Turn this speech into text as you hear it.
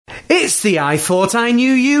It's the I Thought I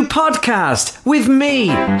Knew You podcast with me,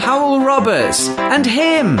 Hywel Roberts, and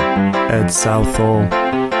him, Ed Southall.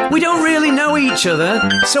 We don't really know each other,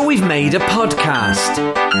 so we've made a podcast.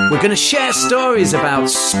 We're going to share stories about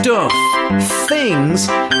stuff, things,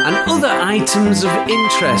 and other items of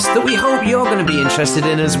interest that we hope you're going to be interested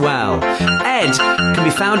in as well. Ed can be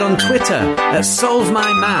found on Twitter at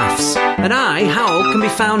SolveMyMaths, and I, Hywel, can be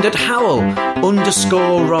found at Hywel_Roberts.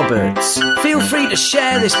 Feel free to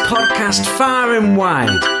share this podcast far and wide.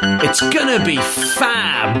 It's going to be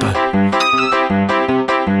fab.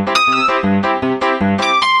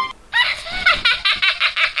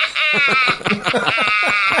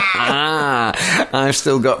 I've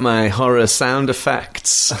still got my horror sound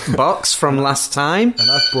effects box from last time.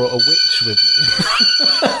 And I've brought a witch with me.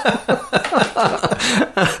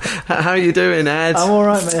 How are you doing, Ed? I'm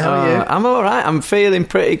alright, mate. How are you? I'm alright. I'm feeling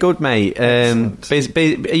pretty good, mate. Have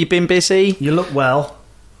you been busy? You look well.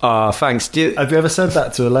 Oh, thanks. Have you ever said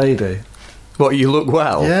that to a lady? What, you look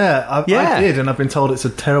well? Yeah, I did, and I've been told it's a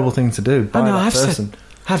terrible thing to do by that person.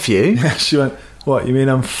 Have you? Yeah, she went, what, you mean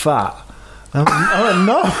I'm fat? I went,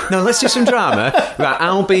 no. No, let's do some drama. Right,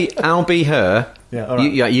 I'll be her. Yeah, all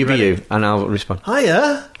right. You be you, and I'll respond.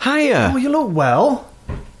 Hiya. Hiya. Oh, you look well.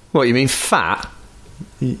 What, you mean fat?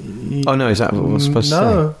 Oh, no, is that what we're supposed to say?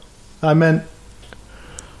 No, I meant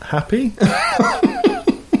happy.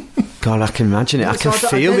 God, I can imagine it. I can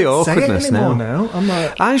feel the awkwardness now. I'm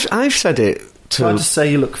like, I've said it to... I just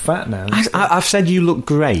say you look fat now. I've said you look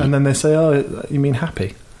great. And then they say, oh, you mean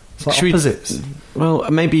happy? It's like opposites.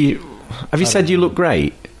 Well, maybe... Have you said you look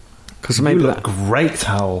great? Because maybe you look great,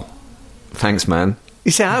 Hywel. Thanks, man.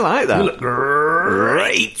 You see, I like that. You look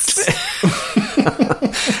great.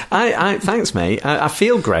 Thanks, mate. I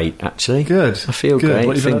feel great, actually. Good. I feel great.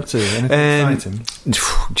 What have you been up to? Anything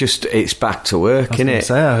exciting? Just, it's back to work, innit?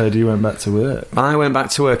 I heard you went back to work. I went back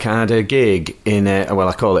to work. I had a gig in well,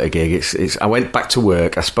 I call it a gig. I went back to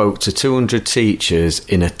work. I spoke to 200 teachers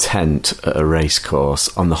in a tent at a race course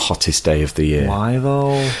on the hottest day of the year. Why,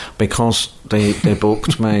 though? Because they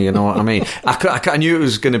booked me, you know what I mean? I knew it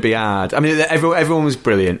was going to be hard. I mean, everyone was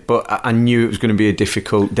brilliant, but I knew it was going to be a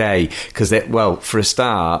difficult day because, well, for a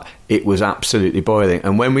start, it was absolutely boiling.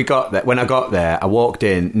 And when I got there, I walked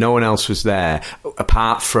in, no one else was there,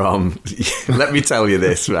 apart from, let me tell you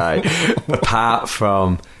this, right? Apart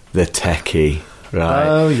from the techie. Right.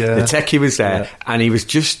 Oh, yeah. The techie was there, and he was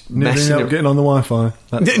just messing up. Getting on the Wi-Fi.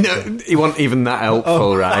 No, he wasn't even that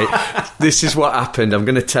helpful, right? This is what happened. I'm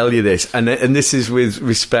going to tell you this, and this is with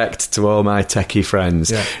respect to all my techie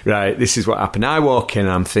friends, right? This is what happened. I walk in,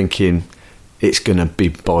 and I'm thinking, it's going to be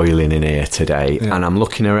boiling in here today, and I'm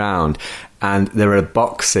looking around, and there are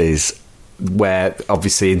boxes where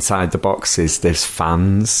obviously inside the boxes there's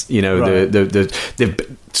fans, you know,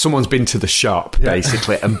 right. Someone's been to the shop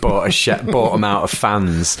basically and bought them out of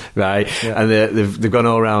fans, right? And they've gone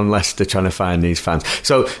all around Leicester trying to find these fans.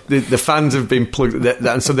 So the fans have been plugged,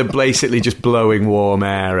 and so they're basically just blowing warm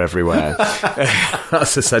air everywhere.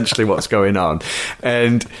 That's essentially what's going on.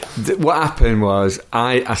 And what happened was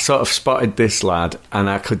I sort of spotted this lad, and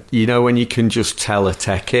I could, you know, when you can just tell a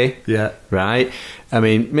techie, right? I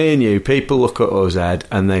mean, me and you, people look at us, Ed,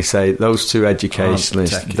 and they say, those two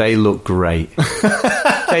educationalists, they look great.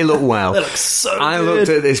 They look well. They look so good. I looked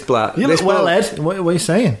at this black... You look well, Ed. What are you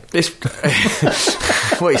saying?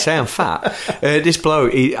 What are you saying? I'm fat. This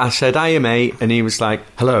bloke, I said, hiya, mate, and he was like,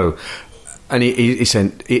 hello. And he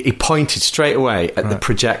said, he pointed straight away at the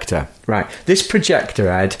projector. Right. This projector,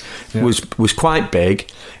 Ed, was quite big.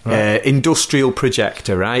 Right. Industrial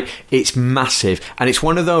projector, right? It's massive, and it's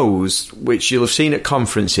one of those which you'll have seen at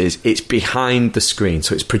conferences. It's behind the screen,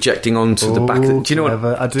 so it's projecting onto the back. Do you know what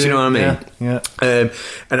I mean? Yeah.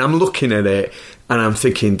 And I'm looking at it, and I'm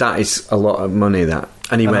thinking that is a lot of money. That,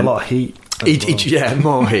 and he went a lot of heat.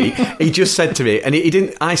 More heat. He just said to me, and he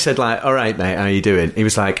didn't. I said like, "All right, mate, how are you doing?" He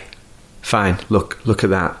was like, "Fine. Look at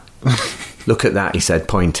that. Look at that." He said,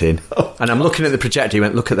 pointing, and I'm looking at the projector. He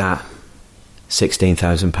went, "Look at that."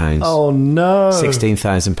 £16,000. Oh no!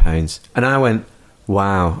 £16,000, and I went,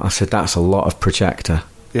 "Wow!" I said, "That's a lot of projector,"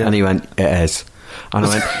 and he went, "It is," and I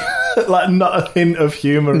went, like not a hint of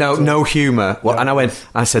humour. No humour. Well, and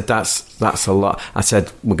I said, "That's a lot." I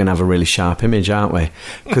said, "We're going to have a really sharp image, aren't we?"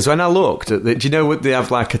 Because when I looked at do you know what they have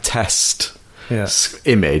like a test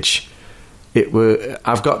image?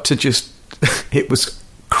 I've got to just. It was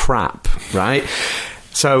crap, right?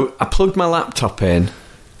 So I plugged my laptop in,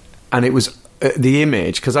 and it was the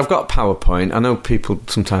image, because I've got PowerPoint. I know people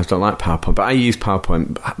sometimes don't like PowerPoint, but I use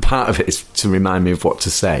PowerPoint. Part of it is to remind me of what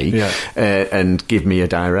to say and give me a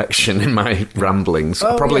direction in my ramblings.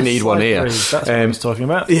 I probably need one here. That's what I was talking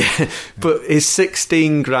about. Yeah, but his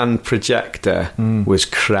 16 grand projector was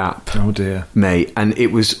crap. Oh dear, mate, and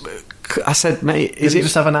it was. I said, mate, Did it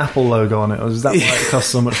just have an Apple logo on it, or is that why it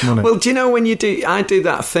costs so much money? Well, do you know when I do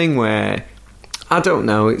that thing where, I don't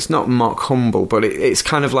know, it's not mock humble, but it's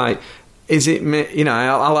kind of like, is it me? You know,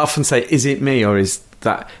 I'll often say, is it me, or is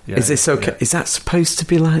this okay? Is that supposed to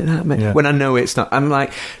be like that, mate? Yeah. When I know it's not. I'm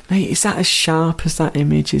like, mate, is that as sharp as that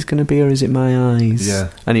image is going to be, or is it my eyes? Yeah.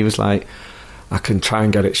 And he was like, I can try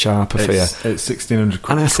and get it sharper for you. It's 1,600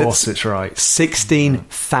 quid. And I said, of course it's right.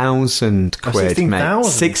 16,000 quid, 16, mate.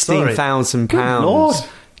 16,000 pounds. Lord.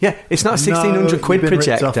 Yeah, it's not a 1,600 quid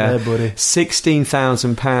projector. There, buddy.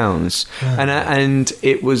 16,000 pounds, and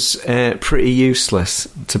it was pretty useless,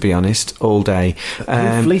 to be honest, all day.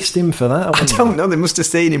 Who fleeced him for that? I don't know. They must have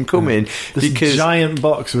seen him coming because giant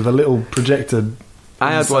box with a little projector.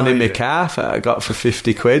 I had one in my car that I got for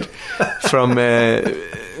 50 quid from.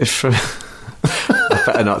 I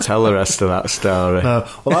better not tell the rest of that story. No.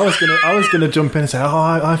 Well, I was gonna jump in and say,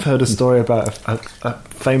 I've heard a story about a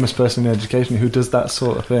famous person in education who does that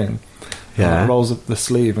sort of thing. Yeah, rolls up the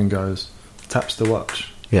sleeve and taps the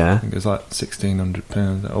watch. Yeah, I think it's like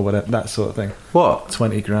 £1,600 or whatever, that sort of thing. What?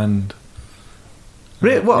 20 grand.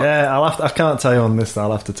 Really? What? Yeah, I can't tell you on this.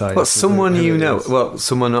 I'll have to tell you. What? Someone you know? Well,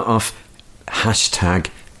 someone off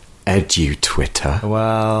 #EduTwitter.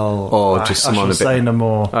 Well, or just someone I say no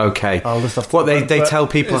more. Okay. I'll just have to, what they tell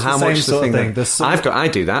people how much the thing. I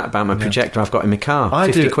do that about my projector I've got in my car.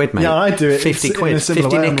 50 quid, mate. Yeah, I do it. 50 quid.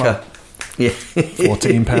 50 nicker. Yeah.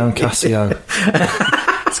 £14 Casio.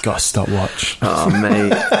 It's got a stopwatch. Oh,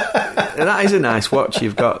 mate. That is a nice watch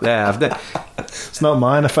you've got there. It's not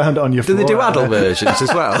mine. I found it on your floor. Do they do adult versions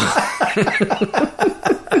as well?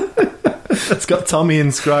 It's got Tommy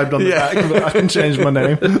inscribed on the back, but I can change my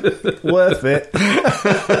name. Worth it.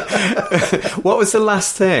 What was the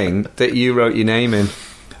last thing that you wrote your name in?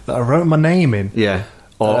 That I wrote my name in? Yeah.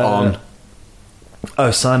 Or on?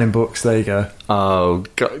 Oh, signing books. There you go. Oh,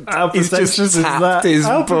 God. How pretentious is that?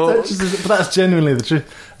 But that's genuinely the truth.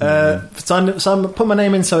 So I put my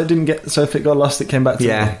name in so it didn't get. So if it got lost, it came back to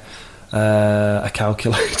me. A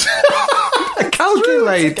calculator.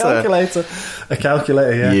 A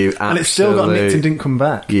calculator, yeah. And it still got nicked and didn't come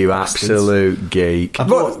back. You absolute geek.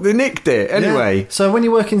 But they nicked it anyway. Yeah. So when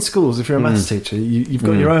you work in schools, if you're a maths teacher, you've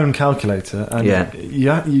got your own calculator, and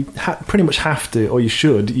you pretty much have to, or you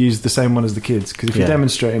should, use the same one as the kids, because if you're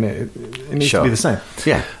demonstrating it needs to be the same.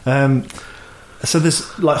 Yeah. So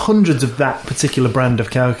there's like hundreds of that particular brand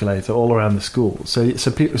of calculator all around the school. So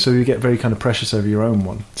you get very kind of precious over your own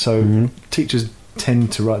one. So teachers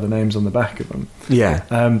tend to write the names on the back of them.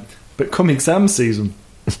 Yeah. But come exam season,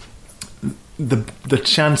 the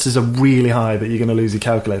chances are really high that you're going to lose your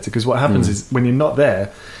calculator, because what happens is when you're not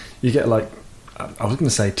there, you get like, I was going to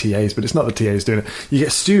say TAs, but it's not the TAs doing it. You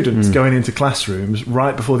get students going into classrooms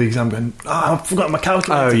right before the exam going, I've forgotten my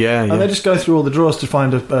calculator. Oh, yeah. And they just go through all the drawers to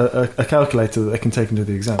find a calculator that they can take into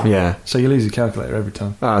the exam. Yeah. So you lose your calculator every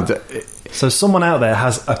time. Oh, so someone out there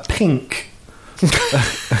has a pink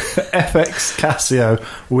FX Casio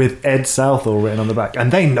with Ed Southall written on the back,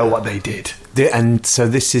 and they know what they did. And so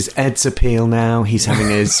this is Ed's appeal now. He's having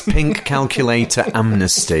his pink calculator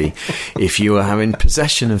amnesty. If you are having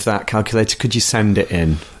possession of that calculator, could you send it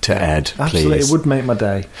in to Ed, please? Absolutely, it would make my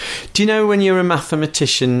day. Do you know when you're a maths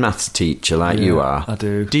teacher like you are? I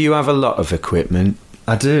do. Do you have a lot of equipment?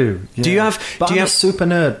 I do. Yeah. Do you have? I'm a super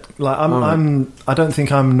nerd. Like I don't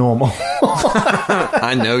think I'm normal.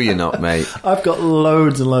 I know you're not, mate. I've got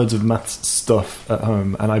loads and loads of maths stuff at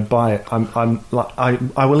home, and I buy it.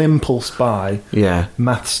 I will impulse buy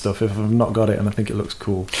maths stuff if I've not got it and I think it looks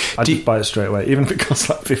cool. I just buy it straight away, even if it costs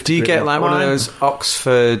like 50. Do you get like one of those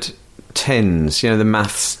Oxford tins? You know, the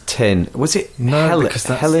maths tin. Was it Helix?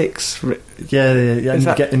 Yeah.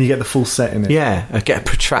 And you get the full set in it. Yeah, I get a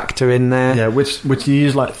protractor in there. Yeah, which you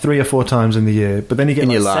use like 3 or 4 times in the year, but then you get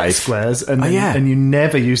set squares, and and you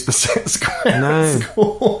never use the set squares.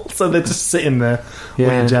 No, so they're just sitting there. Or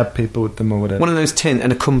you jab people with them or whatever. One of those tin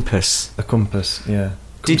and a compass. A compass, yeah.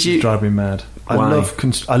 Did you drive me mad? Why?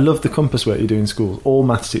 I love the compass work you do in schools. All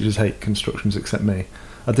maths teachers hate constructions except me.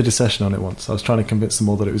 I did a session on it once. I was trying to convince them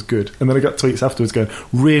all that it was good, and then I got tweets afterwards going,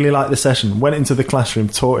 really like the session, went into the classroom,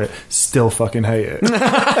 taught it, still fucking hate it.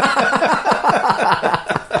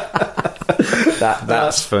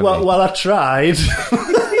 That's funny. Well, I tried.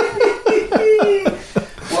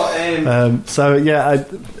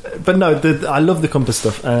 But no, I love the compass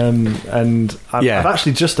stuff, and I've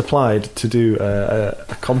actually just applied to do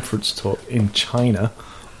a conference talk in China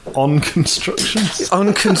on construction.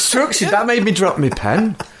 On construction? That made me drop my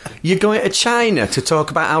pen. You're going to China to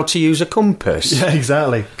talk about how to use a compass? Yeah,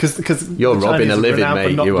 exactly. Because you're robbing a living,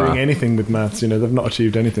 mate. Not you doing are anything with maths. They've not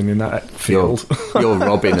achieved anything in that field. You're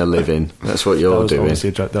robbing a living. That's what you're doing. Obviously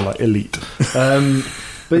a joke. They're like elite.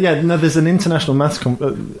 But yeah, no, there's an international maths...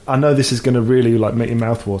 I know this is going to really make your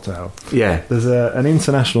mouth water out. Yeah. There's an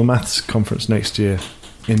international maths conference next year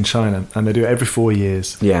in China, and they do it every 4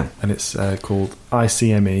 years. Yeah. And it's called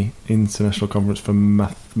ICME, International Conference for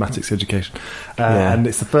Mathematics Education. And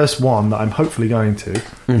it's the first one that I'm hopefully going to.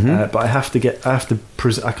 Mm-hmm. But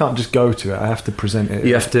I can't just go to it. I have to present it.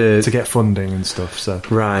 You have to get funding and stuff. So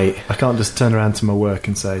right. I can't just turn around to my work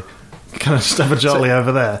and say, can I just have a jolly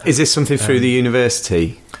over there? Is this something through the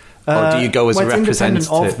university? Or do you go as a representative?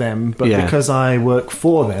 It's independent of them, but because I work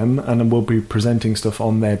for them and will be presenting stuff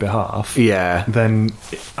on their behalf, then,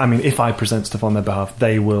 if I present stuff on their behalf,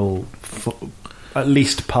 they will at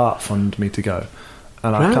least part fund me to go.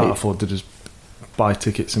 And I can't afford to just buy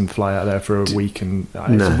tickets and fly out there for a week. And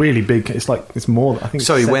it's really big. It's more, I think...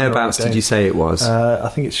 Sorry, whereabouts did you say it was? I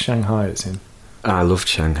think it's Shanghai it's in. I loved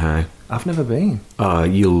Shanghai. I've never been. Oh,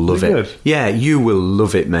 you'll love it. Good? Yeah, you will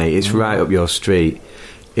love it, mate. It's right up your street.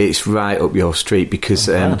 It's right up your street because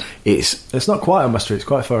it's not quite on my street. It's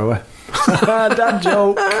quite far away. Dad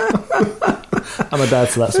joke. I'm a dad,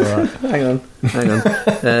 so that's all right. Hang on.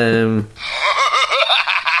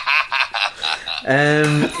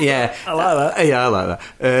 Yeah, I like that. Yeah, I like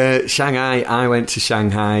that. Shanghai. I went to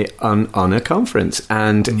Shanghai on a conference,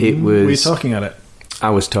 and it was. Were you talking at it? I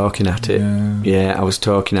was talking at it. Yeah, I was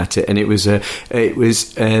talking at it, and it was. I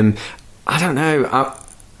don't know.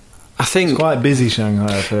 I think it's quite busy, Shanghai.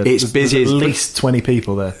 I've heard. It's busy. There's at least 20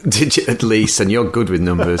 people there. Did you, at least, and you're good with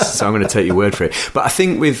numbers, so I'm going to take your word for it. But I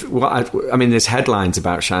think with there's headlines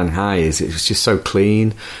about Shanghai. It was just so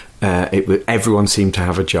clean. Everyone seemed to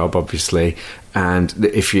have a job, obviously, and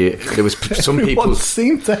there was some people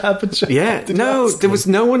seemed to have a job. Yeah, there was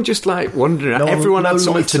no one just wandering. Everyone had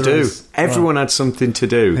something to do. Everyone had something to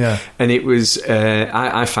do. Yeah. And it was.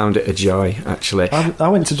 I found it a joy, actually. I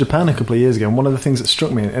went to Japan a couple of years ago, and one of the things that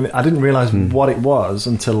struck me, and I didn't realise what it was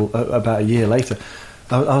until about a year later.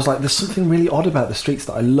 I was like, there's something really odd about the streets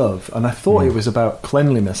that I love, and I thought it was about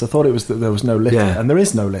cleanliness. I thought it was that there was no litter, and there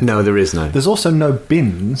is no litter. No, there is no. There's also no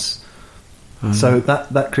bins, so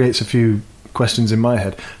that creates a few questions in my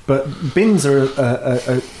head. But bins are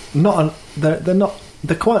not. They're not.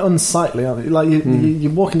 They're quite unsightly, aren't they? Like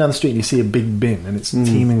you're walking down the street and you see a big bin and it's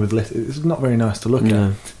teeming with litter. It's not very nice to look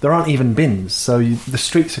at. There aren't even bins, so the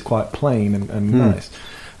streets are quite plain and nice.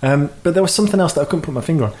 But there was something else that I couldn't put my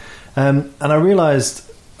finger on. And I realised,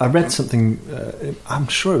 I read something, I'm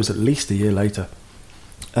sure it was at least a year later.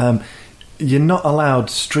 You're not allowed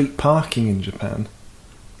street parking in Japan.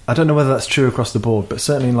 I don't know whether that's true across the board, but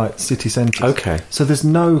certainly in city centres. Okay. So there's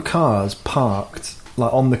no cars parked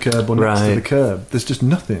on the curb or next to the curb. There's just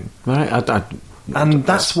nothing. Right. And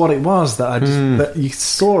that's what it was that I just that you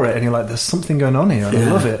saw it and you're like, there's something going on here and I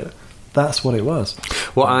love it. That's what it was.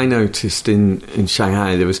 What I noticed in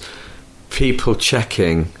Shanghai, there was people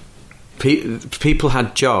checking. People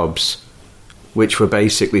had jobs which were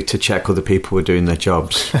basically to check other people were doing their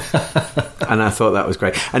jobs. And I thought that was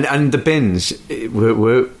great. And the bins,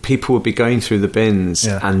 were people would be going through the bins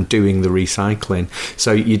and doing the recycling.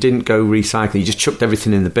 So you didn't go recycling, you just chucked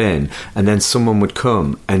everything in the bin, and then someone would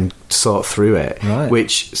come and sort through it,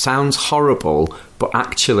 which sounds horrible, but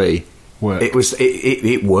actually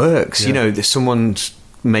it works. Yeah. There's someone's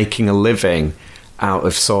making a living out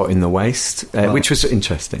of sorting the waste, which was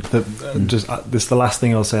interesting. This is the last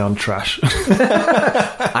thing I'll say on trash.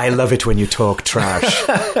 I love it when you talk trash.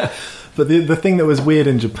 But the thing that was weird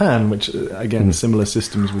in Japan, which again similar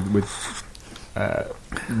systems with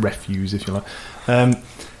refuse, if you like.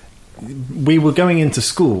 We were going into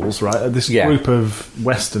schools, right? This group of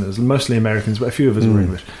Westerners, mostly Americans, but a few of us were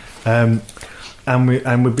English. And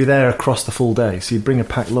we'd be there across the full day. So you'd bring a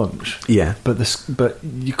packed lunch. Yeah. But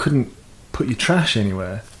you couldn't put your trash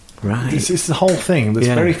anywhere. Right. It's the whole thing. There's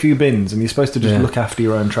very few bins, and you're supposed to just look after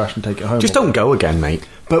your own trash and take it home. Just don't go again, mate.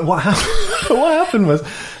 But what happened was,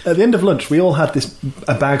 at the end of lunch, we all had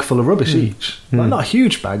a bag full of rubbish each. Not a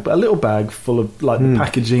huge bag, but a little bag full of the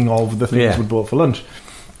packaging of the things we bought for lunch.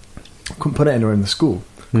 Couldn't put it anywhere in the school.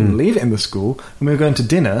 Couldn't leave it in the school, and we were going to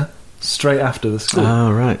dinner straight after the school.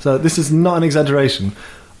 Oh, right. So this is not an exaggeration.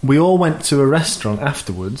 We all went to a restaurant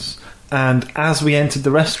afterwards, And as we entered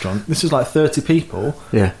the restaurant, this was like 30 people.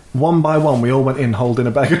 Yeah. One by one, we all went in holding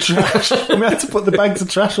a bag of trash. And we had to put the bags of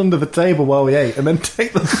trash under the table while we ate and then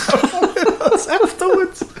take them home with us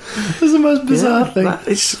afterwards. It was the most bizarre thing.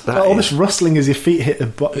 All this rustling as your feet hit the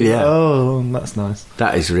bottom. Yeah. Oh, that's nice.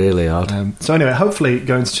 That is really odd. So anyway, hopefully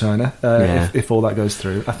going to China, if all that goes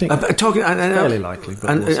through. I think fairly likely. But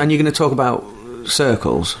and you're going to talk about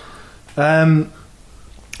circles? So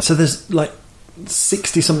there's like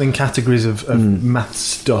 60-something categories of math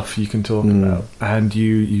stuff you can talk about, and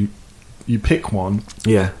you pick one,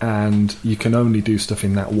 and you can only do stuff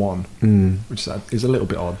in that one, which is a little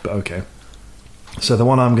bit odd, but okay. So the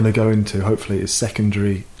one I'm going to go into, hopefully, is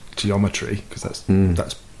secondary geometry, because that's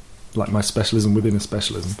like my specialism within a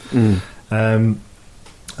specialism. And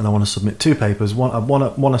I want to submit 2 papers.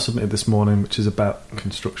 One I submitted this morning, which is about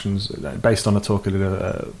constructions, based on a talk I did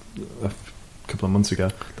a couple of months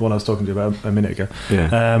ago, the one I was talking to you about a minute ago,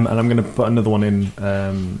 and I'm going to put another one in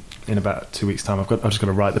about 2 weeks' time. I've just got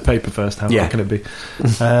to write the paper first. How hard can it be?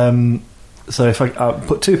 So if I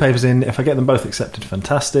put 2 papers in, if I get them both accepted,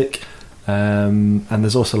 fantastic. And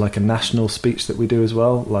there's also like a national speech that we do as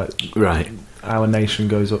well, like our nation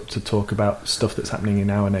goes up to talk about stuff that's happening in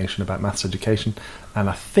our nation about maths education, and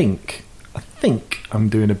I think I'm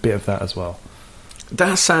doing a bit of that as well.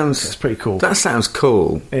 It's pretty cool. That sounds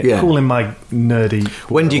cool. Cool in my nerdy.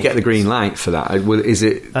 When do you get the green light for that? Is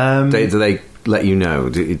it? Do they let you know?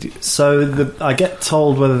 So I get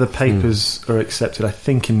told whether the papers are accepted. I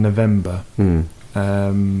think in November.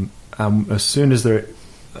 As soon as they're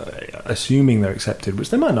assuming they're accepted, which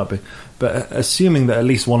they might not be, but assuming that at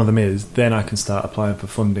least one of them is, then I can start applying for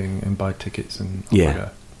funding and buy tickets and go.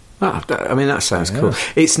 I mean, that sounds cool.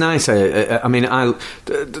 It's nice. I mean,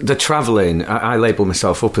 the travelling, I label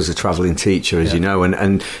myself up as a travelling teacher, as you know,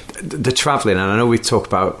 and the travelling, and I know we talk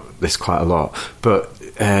about this quite a lot, but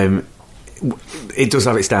it does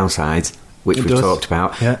have its downsides, which we've talked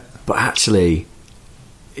about. Yeah. But actually,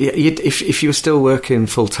 if you were still working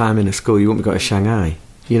full-time in a school, you wouldn't be going to Shanghai.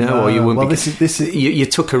 You know, or you wouldn't. Well, this is you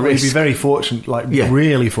took a risk. You'd be very fortunate,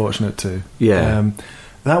 really fortunate too. Yeah.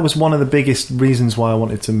 That was one of the biggest reasons why I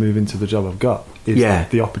wanted to move into the job I've got. Is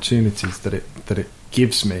the opportunities that it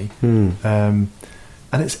gives me. And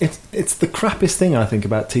it's the crappiest thing I think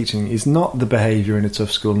about teaching is not the behaviour in a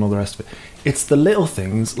tough school and all the rest of it. It's the little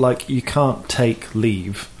things like you can't take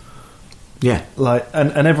leave. Yeah,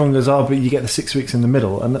 and everyone goes, but you get the 6 weeks in the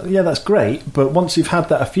middle, and that's great. But once you've had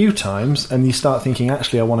that a few times, and you start thinking,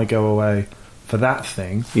 actually, I want to go away for that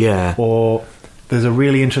thing, or there's a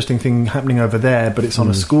really interesting thing happening over there, but it's on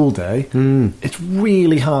a school day. It's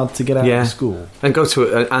really hard to get out of school and go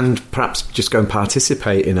to and perhaps just go and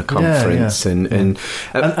participate in a conference. And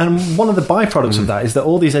one of the byproducts of that is that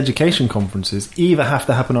all these education conferences either have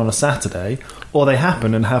to happen on a Saturday, or they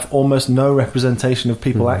happen and have almost no representation of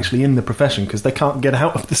people actually in the profession because they can't get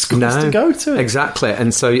out of the schools to go to it. Exactly,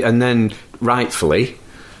 and then rightfully.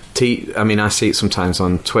 I mean, I see it sometimes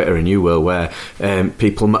on Twitter, and you will, where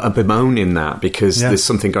people are bemoaning that because there's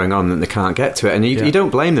something going on and they can't get to it, and you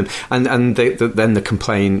don't blame them. And then the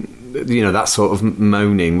complaint, that sort of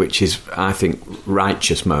moaning, which is, I think,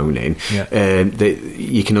 righteous moaning.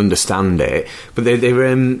 You can understand it, but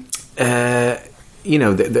the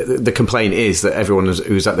complaint is that everyone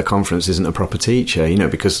who's at the conference isn't a proper teacher,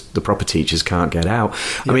 because the proper teachers can't get out.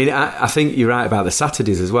 I mean, I think you're right about the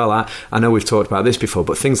Saturdays as well. I know we've talked about this before,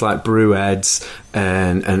 but things like Brew Eds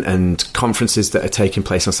and conferences that are taking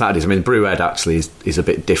place on Saturdays. I mean, Brew Ed actually is a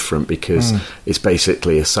bit different because it's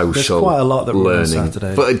basically a social There's quite a lot that learning. Run on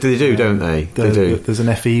Saturdays. But they do, don't they? They do. There's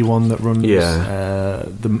an FE one that runs.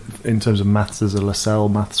 In terms of maths, there's a LaSalle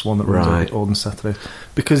maths one that runs on Saturday,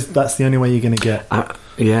 because that's the only way you're going to get.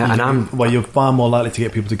 You're far more likely to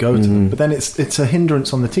get people to go to them. But then it's a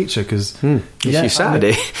hindrance on the teacher because it's your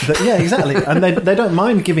Saturday. Exactly. And they don't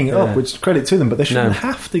mind giving it up, which credit to them, but they shouldn't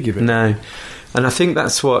have to give it up. No. And I think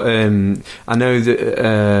that's what I know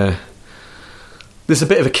that there's a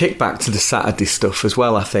bit of a kickback to the Saturday stuff as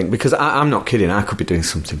well, I think, because I'm not kidding, I could be doing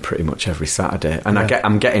something pretty much every Saturday, and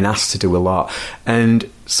I'm getting asked to do a lot, and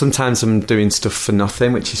sometimes I'm doing stuff for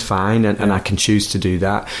nothing, which is fine, and I can choose to do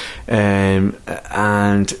that,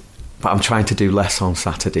 but I'm trying to do less on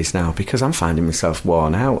Saturdays now because I'm finding myself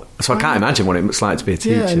worn out, so I can't imagine what it looks like to be a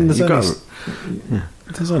teacher. And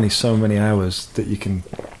there's only so many hours that you can,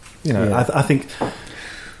 I think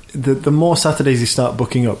the more Saturdays you start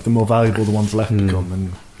booking up, the more valuable the ones left become.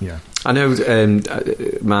 And I know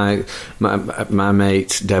my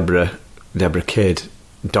mate Deborah Kidd,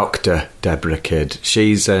 Dr. Deborah Kidd.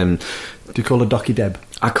 She's do you call her Docky Deb?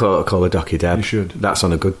 I call her Docky Deb. You should. That's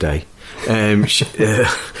on a good day.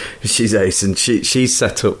 She's ace, and she's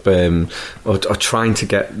set up or trying to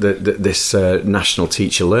get this National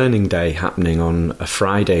Teacher Learning Day happening on a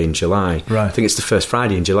Friday in July. Right. I think it's the first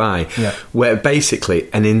Friday in July, yeah. where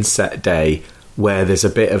basically an inset day where there's a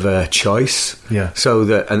bit of a choice. Yeah. So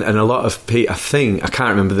that and a lot of people, I think, I can't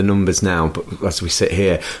remember the numbers now, but as we sit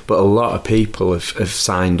here, but a lot of people have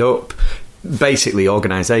signed up. Basically,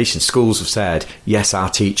 organisations, schools have said, yes, our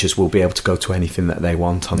teachers will be able to go to anything that they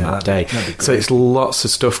want on that day. So it's lots of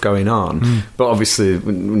stuff going on. But obviously,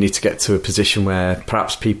 we need to get to a position where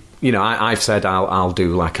perhaps people, you know, I've said I'll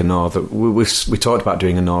do like a Northern... We talked about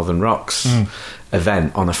doing a Northern Rocks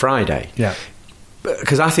event on a Friday. Yeah.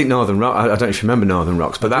 Because I think Northern Rock, I don't know if you remember Northern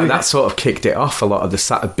Rocks, but that sort of kicked it off. A lot of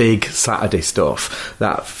the big Saturday stuff,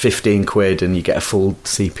 that 15 quid and you get a full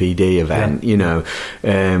CPD event, you know,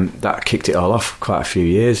 that kicked it all off quite a few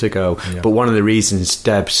years ago. Yeah. But one of the reasons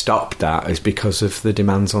Deb stopped that is because of the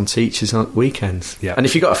demands on teachers on weekends. Yeah. And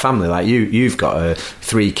if you've got a family like you've got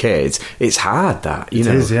 3 kids, it's hard that, you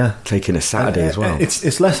know, is, yeah. taking a Saturday as well.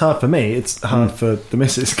 It's less hard for me, it's hard for the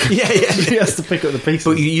missus. Yeah. She has to pick up the pieces.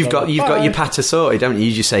 But you've got your patter sorted, don't you?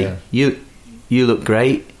 You just say, you look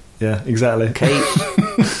great. Yeah, exactly. Kate.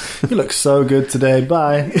 You look so good today.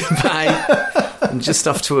 Bye. Bye. I'm just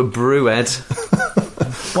off to a brew, Ed.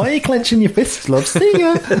 Why are you clenching your fists, love? See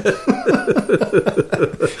ya.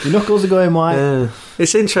 Your knuckles are going white.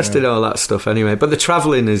 It's interesting, all that stuff anyway. But the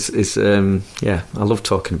travelling is I love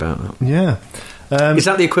talking about that. Yeah. Is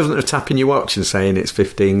that the equivalent of tapping your watch and saying it's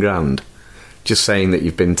 15 grand? Just saying that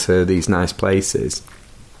you've been to these nice places?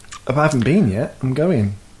 I haven't been yet. I'm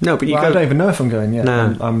going. No, but I don't even know if I'm going yet.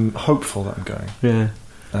 No. I'm hopeful that I'm going.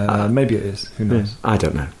 Yeah. Maybe it is. Who knows? I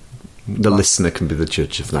don't know. The listener can be the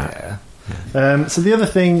judge of that. Yeah. So the other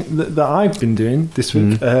thing that I've been doing this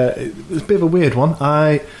week, it's a bit of a weird one.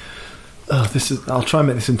 I'll try and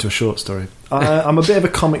make this into a short story. I'm a bit of a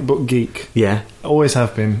comic book geek. Yeah. Always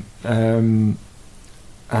have been.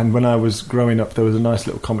 And when I was growing up, there was a nice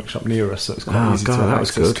little comic shop near us, so it's quite easy to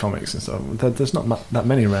access comics and stuff. There's not that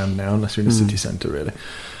many around now, unless you're in a city centre, really.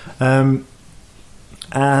 And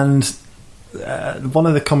one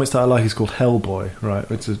of the comics that I like is called Hellboy, right?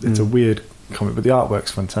 It's a weird comic, but the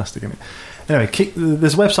artwork's fantastic in it. Anyway,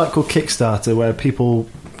 there's a website called Kickstarter where people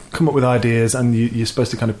come up with ideas, and you're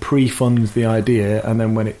supposed to kind of pre-fund the idea, and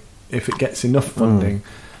then if it gets enough funding...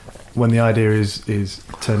 When the idea is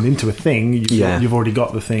turned into a thing, you've already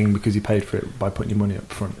got the thing because you paid for it by putting your money up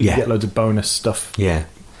front. You get loads of bonus stuff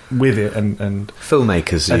with it and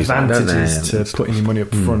filmmakers advantages to putting your money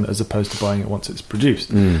up front as opposed to buying it once it's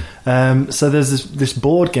produced. So there's this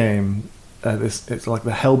board game. It's like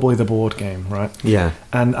the Hellboy the board game, right? Yeah.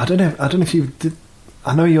 And I don't know if you did.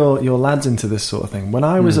 I know your lad's into this sort of thing. When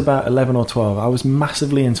I was about 11 or 12, I was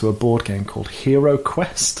massively into a board game called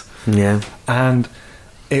Heroquest. Yeah. And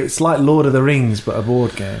it's like Lord of the Rings, but a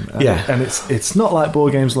board game. And it's not like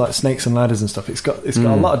board games like Snakes and Ladders and stuff. It's got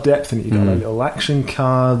a lot of depth in it. You've got like little action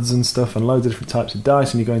cards and stuff, and loads of different types of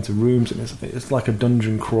dice, and you go into rooms, and it's like a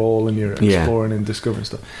dungeon crawl, and you're exploring and discovering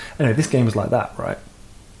stuff. Anyway, this game is like that, right?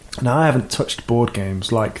 Now, I haven't touched board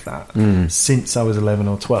games like that since I was 11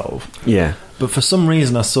 or 12. Yeah. But for some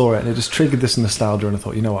reason, I saw it, and it just triggered this nostalgia, and I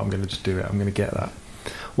thought, you know what, I'm going to just do it. I'm going to get that.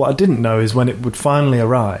 What I didn't know is when it would finally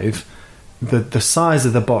arrive... The size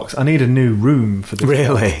of the box. I need a new room for this.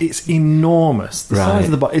 Really, box. It's enormous. The size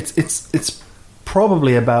of the box. It's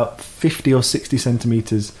probably about 50 or 60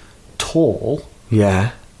 centimeters tall.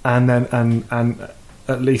 Yeah, and then and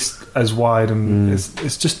at least as wide, and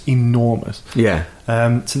it's just enormous. Yeah.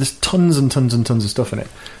 So there's tons and tons and tons of stuff in it.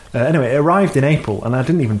 Anyway, it arrived in April, and I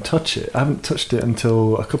didn't even touch it. I haven't touched it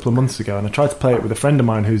until a couple of months ago, and I tried to play it with a friend of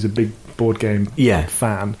mine who's a big board game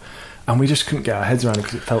fan. And we just couldn't get our heads around it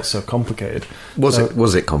because it felt so complicated. Was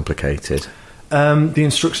it complicated? The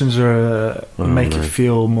instructions are make it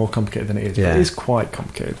feel more complicated than it is. Yeah. It is quite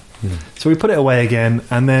complicated. So we put it away again,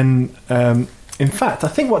 and then in fact, I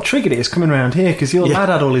think what triggered it is coming around here because your lad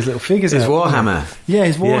had all his little figures. His Warhammer. Yeah,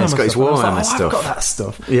 his Warhammer. Yeah, he's got his Warhammer stuff. I've got that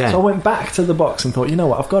stuff. Yeah. So I went back to the box and thought, you know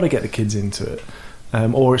what, I've got to get the kids into it,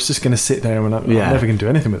 or it's just going to sit there and I'm never going to do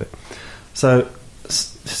anything with it. So it's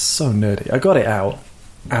so nerdy. I got it out.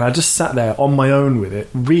 And I just sat there on my own with it,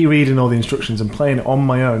 rereading all the instructions and playing it on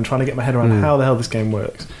my own, trying to get my head around how the hell this game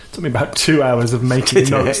works. It took me about 2 hours of making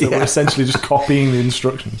notes that were essentially just copying the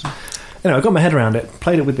instructions. Anyway, I got my head around it,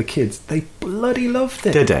 played it with the kids. They bloody loved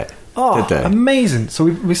it. Did it? Oh, amazing. So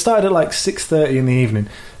we started at like 6:30 in the evening.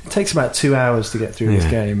 It takes about 2 hours to get through this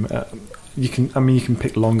game. You can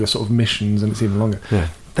pick longer sort of missions, and it's even longer. Yeah.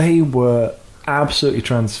 They were absolutely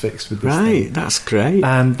transfixed with this thing. Right, that's great.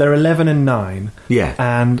 And they're 11 and 9. Yeah.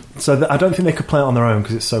 And so I don't think they could play it on their own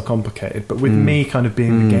because it's so complicated. But with me kind of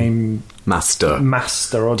being the game master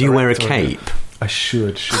or do you wear a cape? I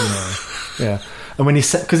shouldn't I? Yeah. And when you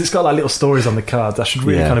set, because it's got like little stories on the cards, I should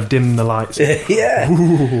really kind of dim the lights. Yeah.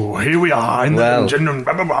 Ooh, here we are in the engine, and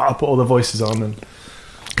blah, blah, blah. I'll put all the voices on. And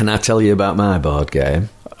can I tell you about my board game,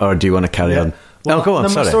 or do you want to carry on? Well, go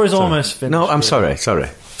on. My story's almost finished. No, I'm sorry.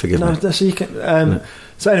 Forgive me. So you can.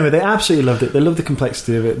 So anyway, they absolutely loved it. They loved the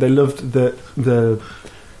complexity of it. They loved the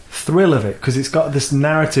thrill of it because it's got this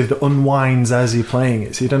narrative that unwinds as you're playing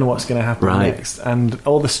it, so you don't know what's going to happen next, and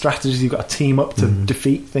all the strategies you've got to team up to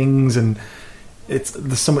defeat things, and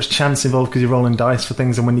there's so much chance involved because you're rolling dice for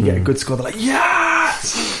things, and when you get a good score, they're like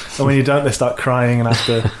yes, and when you don't, they start crying and have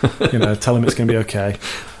to tell them it's going to be okay.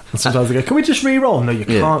 And sometimes they go, can we just re-roll? No, you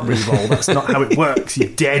can't re-roll. That's not how it works. You're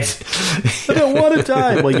dead. I don't want to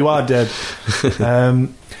die. Well, you are dead.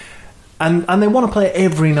 And they want to play it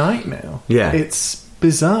every night now. Yeah. It's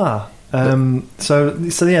bizarre. So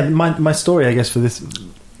yeah, my story, I guess, for this...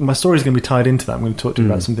 My story is going to be tied into that. I'm going to talk to you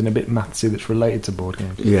about something a bit mathsy that's related to board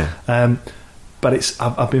games. Yeah. But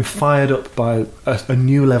I've been fired up by a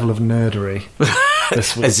new level of nerdery.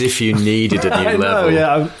 As if you needed a new level.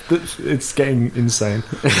 Yeah, it's getting insane.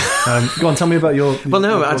 Go on, tell me about your. Well,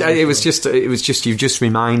 no, it was just you've just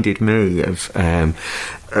reminded me of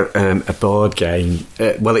a board game.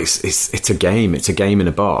 Well, it's a game. It's a game in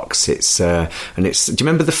a box. Do you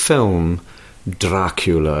remember the film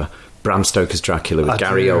Dracula? Bram Stoker's Dracula with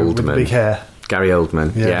Gary Oldman. With the big hair. Gary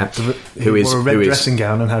Oldman, who wore a red dressing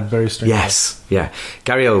gown and had very strange. Yes, yeah.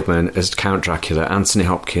 Gary Oldman as Count Dracula, Anthony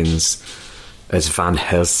Hopkins as Van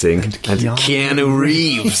Helsing, and Keanu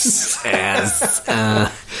Reeves as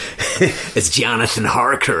Jonathan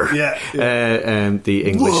Harker, the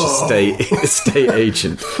English estate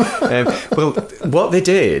agent. Well, what they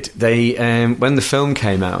did, when the film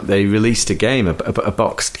came out, they released a game, a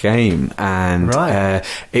boxed game, and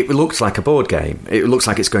it looks like a board game. It looks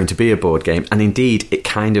like it's going to be a board game, and indeed, it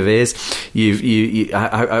kind of is. The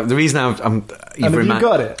reason you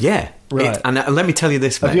got it? Yeah. Right. And let me tell you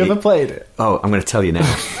this, mate. Have you ever played it? Oh, I'm going to tell you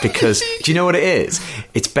now. Because do you know what it is?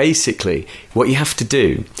 It's basically what you have to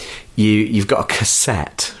do. You've got a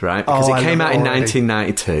cassette, right? Because it came out in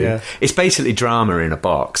 1992. Yeah. It's basically drama in a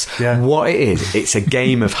box. Yeah. What it is, it's a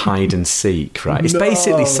game of hide and seek, right? It's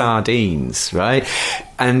basically sardines, right?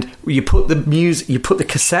 And you put the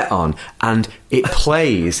cassette on, and it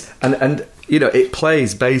plays, and it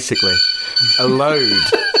plays basically a load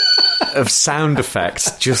of sound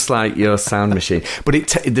effects, just like your sound machine.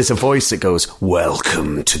 But there's a voice that goes,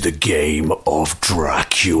 "Welcome to the game of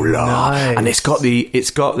Dracula," nice. And it's got the.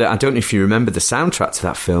 I don't know if you remember the soundtrack to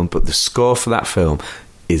that film, but the score for that film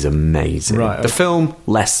is amazing. Right, okay. The film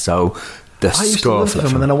less so. I used to love the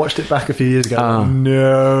film, and then I watched it back a few years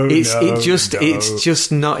ago. It's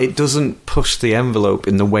just not. It doesn't push the envelope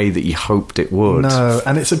in the way that you hoped it would. No,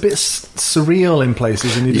 and it's a bit surreal in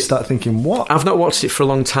places, and you just start thinking, "What?" I've not watched it for a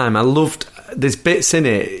long time. There's bits in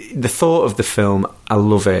it. The thought of the film, I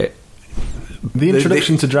love it. The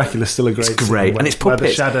introduction to Dracula is still a great. It's great, and it's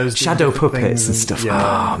puppets, shadow puppets and stuff.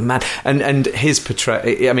 Yeah. Oh man, and his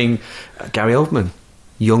portrayal. I mean, Gary Oldman,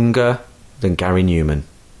 younger than Gary Newman.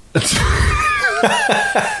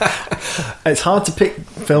 It's hard to pick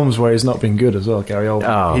films where he's not been good as well, Gary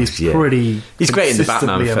Oldman. He's great in the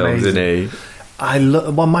Batman films, isn't he?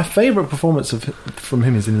 My favourite performance from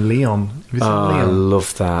him is in Leon. I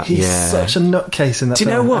love that. He's such a nutcase in that film.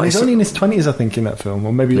 Do you know what? And he's only in his 20s, I think, in that film,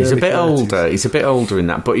 or maybe he's a bit 30s. Older. He's a bit older in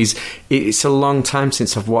that, but it's a long time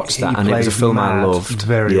since I've watched that, and it was a film I loved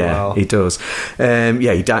very well. He does.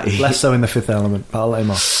 He died. Less so in The Fifth Element, but I'll let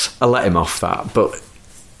him off. I'll let him off that, but.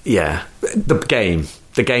 Yeah, the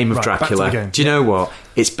game of Dracula. Game. Do you know what?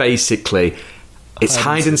 It's basically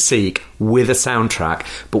hide and seek with a soundtrack,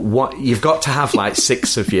 but what you've got to have like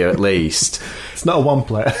 6 of you at least. It's not a one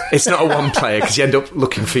player. It's not a one player because you end up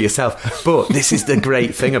looking for yourself. But this is the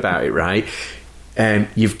great thing about it, right?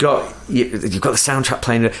 You've got the soundtrack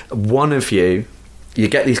playing. One of you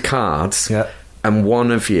get these cards, and one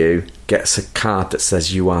of you gets a card that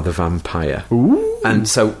says you are the vampire. Ooh. And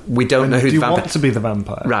so we don't know who the vampire... Do you want to be the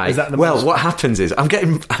vampire? Right. Is that the what happens is... I'm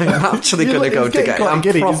actually going to go to get... I'm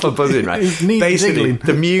proper buzzing, right? Basically,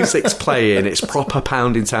 the music's playing, it's proper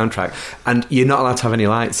pounding soundtrack, and you're not allowed to have any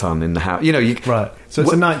lights on in the house. Right. So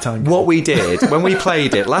it's a nighttime game. What we did, when we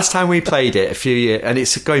played it, last time we played it a few years... And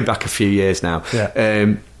it's going back a few years now.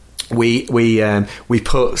 Yeah. We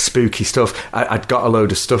put spooky stuff. I'd got a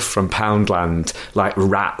load of stuff from Poundland, like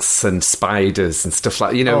rats and spiders and stuff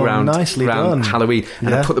like around Halloween,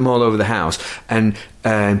 and I put them all over the house. And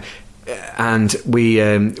and we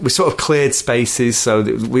sort of cleared spaces, so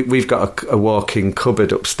that we've got a walk-in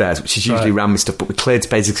cupboard upstairs, which is usually rammed with stuff, but we cleared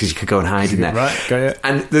spaces because you could go and hide in there. Right, go ahead.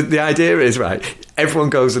 And the idea is, right, everyone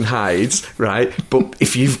goes and hides, right, but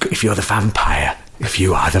if you're the vampire, if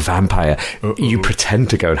you are the vampire, you pretend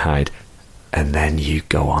to go and hide. And then you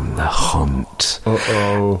go on the hunt.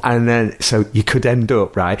 And then, so you could end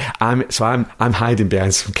up, right? I'm hiding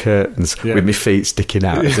behind some curtains with my feet sticking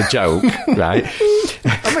out as a joke, right?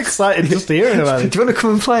 I'm excited just hearing about it. Do you want to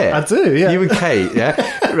come and play it? I do, yeah. You and Kate,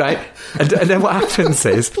 yeah, right? And then what happens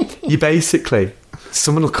is, you basically,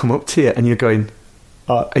 someone will come up to you and you're going,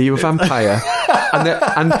 are you a vampire? and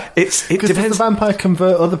it depends. Does the vampire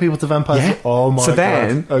convert other people to vampires? Yeah. Oh my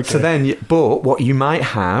god. So then, but what you might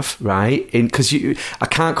have, right? Because I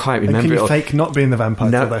can't quite remember. Can you fake not being the vampire?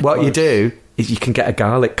 No, what you do is you can get a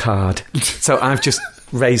garlic card. So I've just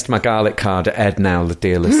raised my garlic card at Ed now, the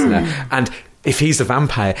dear listener, and if he's a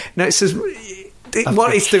vampire, no, it says.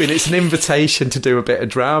 What it's doing, it's an invitation to do a bit of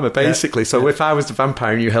drama, basically. So if I was the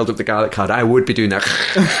vampire and you held up the garlic card, I would be doing that.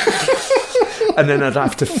 And then I'd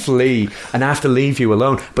have to flee, and I have to leave you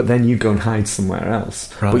alone. But then you go and hide somewhere else.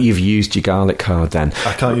 Right. But you've used your garlic card then.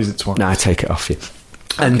 I can't use it twice. No, I take it off you.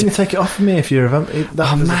 And can you take it off of me if you're a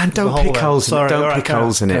vampire? Don't pick holes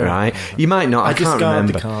in it, right? You might not. I can't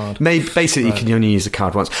remember. The card. Maybe basically you can only use the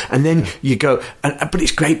card once, and then you go. But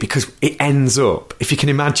it's great because it ends up. If you can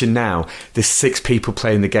imagine now, there's 6 people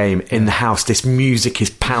playing the game in the house. This music is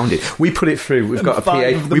pounded. We put it through. We've got a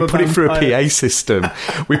PA. We put it through a PA system.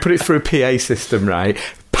 We put it through a PA system, right?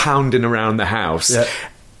 Pounding around the house,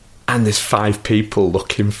 and there's 5 people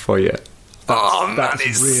looking for you.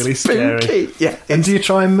 That's really scary. Yeah. And do you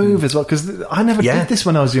try and move as well? Because I never did this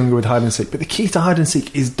when I was younger with hide and seek. But the key to hide and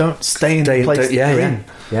seek is don't stay in the place you're in.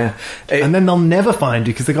 Yeah. And then they'll never find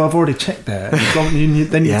you because they go, I've already checked there.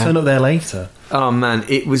 Then you turn up there later. Oh man,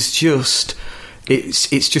 it was just.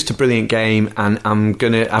 It's just a brilliant game, and I'm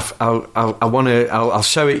gonna. I'll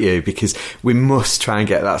show it you because we must try and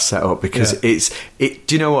get that set up because Do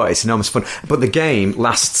you know what? It's enormous fun. But the game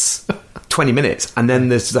lasts 20 minutes, and then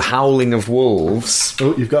there's the howling of wolves.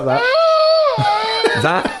 Oh, you've got that.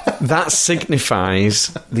 That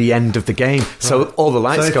signifies the end of the game. So all the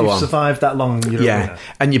lights go on. So if you've survived that long, you're a winner.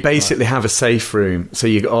 And you basically have a safe room. So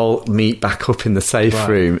you all meet back up in the safe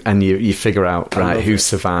room, and you figure out who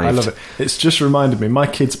survived. I love it. It's just reminded me. My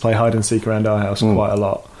kids play hide and seek around our house quite a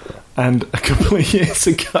lot. And a couple of years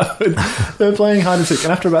ago, they were playing hide and seek,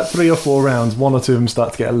 and after about 3 or 4 rounds, 1 or 2 of them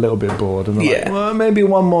start to get a little bit bored, and they're like, well, maybe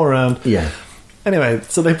one more round. Yeah. Anyway,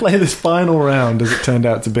 so they play this final round, as it turned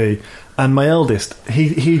out to be, and my eldest,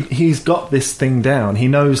 he's got this thing down. He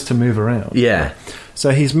knows to move around. Yeah.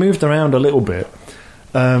 So he's moved around a little bit,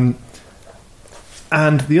 and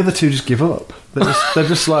the other 2 just give up. They're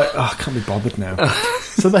just like, I can't be bothered now.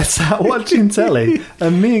 So they sat watching telly,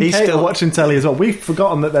 and me and Kate are watching telly as well. We've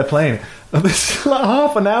forgotten that they're playing it. And this like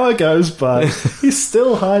half an hour goes by. He's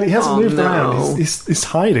still hiding. He hasn't moved around. He's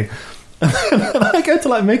hiding. And then I go to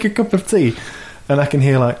like make a cup of tea, and I can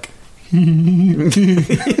hear like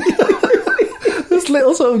this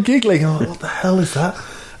little sort of giggling. I'm like, what the hell is that?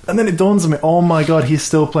 And then it dawns on me, oh my god, he's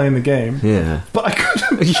still playing the game. Yeah. But I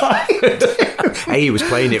couldn't find him. Hey, he was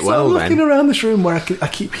playing it well I'm then. looking around this room where I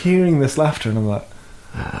keep hearing this laughter, and I'm like,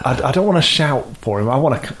 I don't want to shout for him. I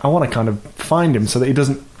want to kind of find him so that he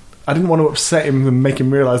doesn't. I didn't want to upset him and make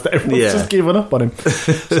him realise that everyone's just given up on him.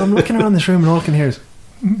 So I'm looking around this room, and all I can hear is.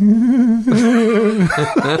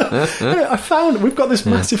 I found we've got this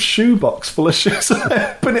massive shoe box full of shoes. So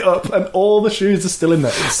I open it up, and all the shoes are still in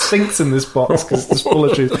there. It stinks in this box because it's full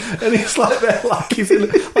of shoes. And he's like there, like he's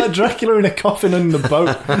like Dracula in a coffin in the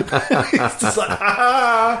boat. He's just like,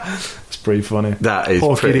 It's pretty funny. That is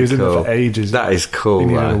poor pretty kid. He was cool. in there for ages. That is cool. He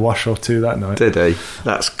needed a wash or 2 that night. Did he?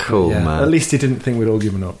 That's cool, man. At least he didn't think we'd all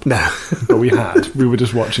given up. No, but we had. We were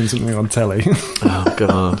just watching something on telly. Oh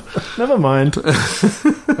god. Never mind.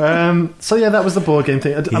 So yeah, that was the board game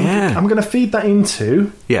thing. I'm going to feed that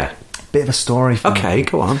into a bit of a story for me.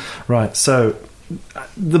 Go on. Right, so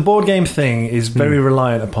the board game thing is very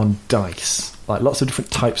reliant upon dice, like lots of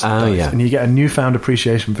different types of dice, and you get a newfound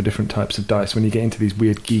appreciation for different types of dice when you get into these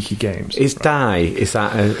weird geeky games. Is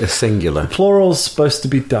that a singular? The plural's supposed to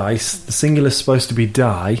be dice, the singular's supposed to be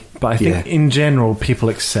die, but I think in general people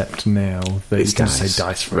accept now that you can say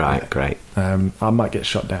dice for it. Great. I might get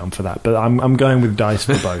shot down for that, but I'm going with dice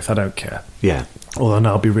for both. I don't care. Yeah. Although no,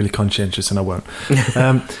 I'll be really conscientious and I won't.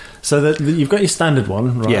 So you've got your standard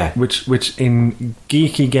one, right? Yeah. Which in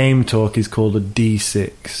geeky game talk is called a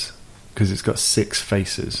D6 because it's got 6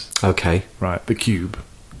 faces. Okay. Right. The cube.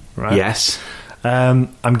 Right. Yes.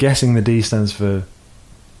 I'm guessing the D stands for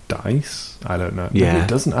dice. I don't know. Yeah. Maybe it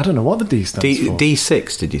doesn't. I don't know what the D stands for.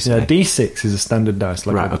 D6, did you say? Yeah, D6 is a standard dice,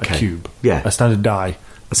 like a cube. Yeah. A standard die.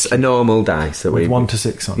 A normal dice. With 1 to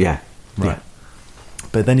 6 on it. Yeah. Right. Yeah.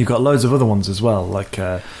 But then you've got loads of other ones as well, like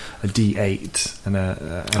a D8 and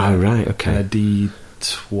a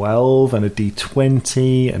D12 and a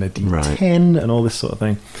D20 and a D10 and all this sort of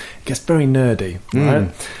thing. It gets very nerdy,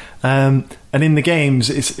 right? And in the games,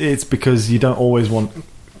 it's because you don't always want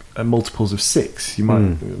multiples of 6. You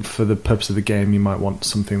might, for the purpose of the game, you might want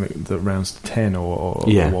something that rounds to 10 or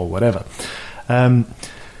whatever.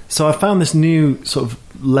 So I found this new sort of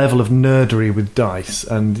level of nerdery with dice,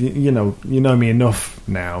 and you know me enough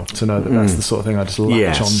now to know that that's the sort of thing I just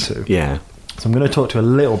latch onto. Yeah. So I'm going to talk to you a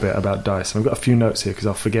little bit about dice. I've got a few notes here because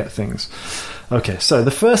I'll forget things. Okay, so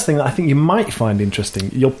the first thing that I think you might find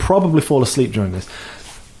interesting, you'll probably fall asleep during this,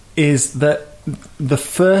 is that the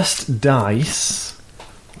first dice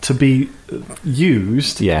to be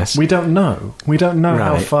used, we don't know. We don't know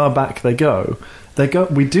how far back they go.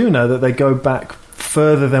 We do know that they go back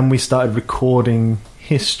further than we started recording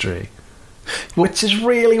history, which is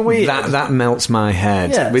really weird. That melts my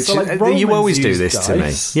head. Yeah, which so like you always do this dice, to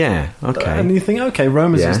me. Yeah, okay. And you think, okay,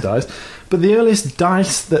 Romans use dice, but the earliest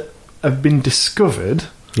dice that have bin discovered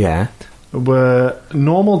were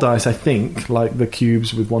normal dice, I think, like the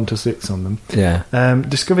cubes with 1 to 6 on them. Yeah.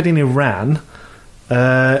 Discovered in Iran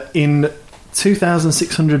in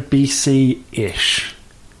 2600 BC-ish.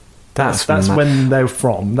 That's when they're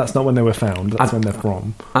from. That's not when they were found. That's when they're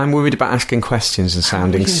from. I'm worried about asking questions and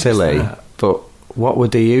sounding silly, but what were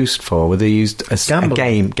they used for? Were they used as a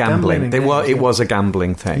game? Gambling. It was a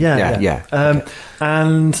gambling thing. Yeah.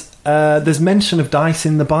 And there's mention of dice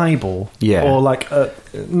in the Bible. Yeah. Or like,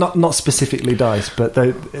 not specifically dice, but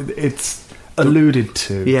it's alluded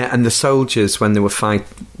to. Yeah, and the soldiers, when they were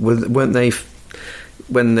weren't they...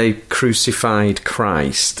 When they crucified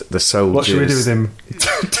Christ, the soldiers. What should we do with him?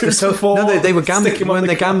 They were gambling. Weren't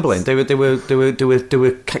they gambling? They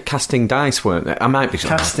were casting dice, weren't they? I might be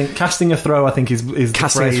casting a throw. I think is the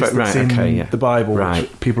phrase that's in the Bible,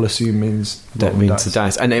 which people assume means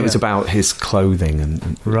dice. And it was about his clothing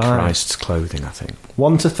and Christ's clothing. I think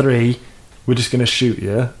 1 to 3. We're just going to shoot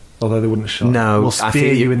you. Although they wouldn't shot. No, we'll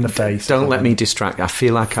spear you in the face. Don't let me distract. I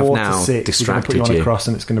feel like I've now 4 to 6, distracted we're going to put you on a cross,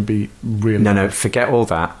 and it's going to be really. No, forget all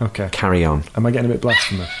that. Okay, carry on. Am I getting a bit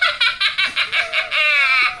blasphemous?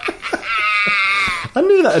 I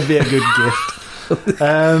knew that'd be a good gift.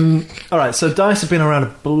 All right, so dice have been around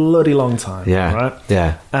a bloody long time. Yeah, right.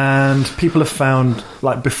 Yeah, and people have found,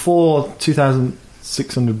 like, before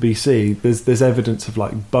 2600 BC, there's evidence of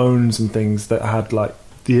like bones and things that had like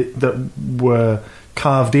that were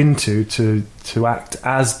carved into to act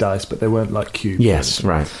as dice, but they weren't like cubes. Yes,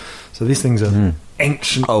 right. So these things are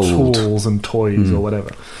ancient tools and toys or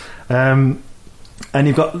whatever. And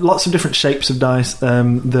you've got lots of different shapes of dice.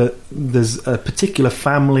 There's a particular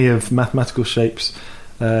family of mathematical shapes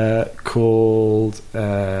called...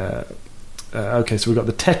 okay, so we've got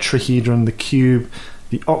the tetrahedron, the cube,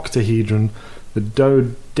 the octahedron, the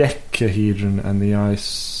dodecahedron, and the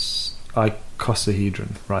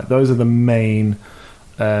icosahedron. Right, those are the main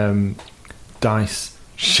dice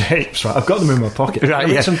shapes. Right, I've got them in my pocket. Right,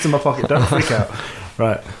 yeah. Them in my pocket. Don't freak out.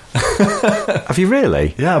 Right. Have you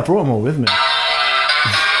really? Yeah, I brought them all with me.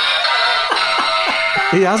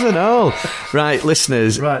 He hasn't all. Right,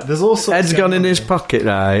 listeners. Right, there's also Ed's gone in his pocket,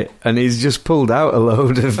 right, and he's just pulled out a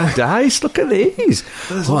load of dice. Look at these.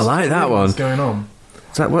 Oh, I like that one. What's going on?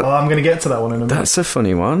 Is that what? Well, I'm going to get to that one in a minute. That's a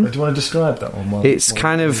funny one. Do you want to describe that one? It's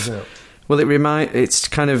kind of... Well, it's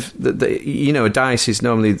kind of... a dice is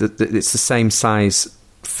normally... it's the same size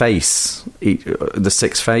face, the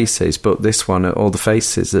 6 faces, but this one, all the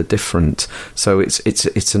faces are different. So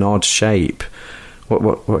it's an odd shape.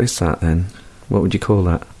 What is that then? What would you call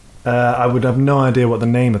that? I would have no idea what the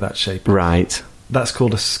name of that shape is. Right. That's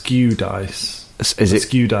called a skew dice. Is it?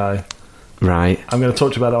 Skew die. Right. I'm going to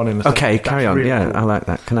talk to you about that one in a second. Okay, carry on. Really cool. I like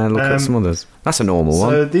that. Can I look at some others? That's a normal one.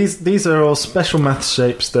 So these are all special math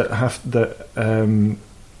shapes that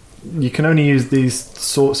you can only use these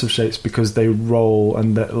sorts of shapes because they roll,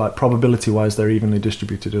 and that, like, probability wise, they're evenly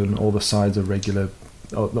distributed, and all the sides are regular,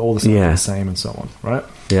 all the sides are the same, and so on. Right.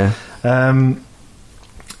 Yeah.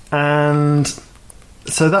 And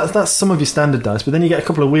so that's some of your standard dice, but then you get a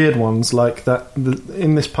couple of weird ones like that.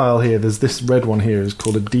 In this pile here, there's this red one here is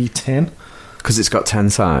called a D10 because it's got 10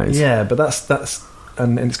 sides. Yeah, but that's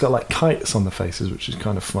and it's got like kites on the faces, which is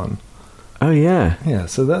kind of fun. Oh yeah, yeah.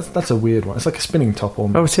 So that's a weird one. It's like a spinning top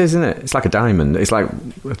almost. Oh, it is, isn't it? It's like a diamond. It's like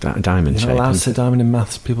a diamond shape. You're not allowed to say diamond in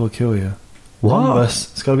maths. People will kill you. What?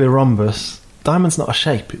 Rhombus. It's got to be a rhombus. Diamond's not a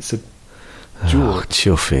shape. It's a jewel. Oh,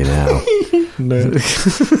 chuffy now. No.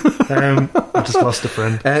 I just lost a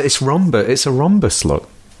friend. It's a rhombus, look.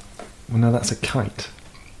 Well, no, that's a kite.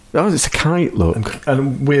 Oh, it's a kite, look.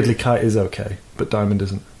 And weirdly, kite is okay, but diamond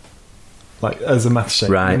isn't. Like, as a math shape.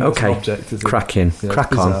 Right, okay. Object, Cracking. Yeah,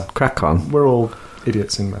 Crack on. We're all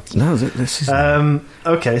idiots in maths. No, this is...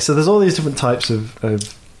 okay, so there's all these different types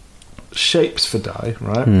of shapes for die,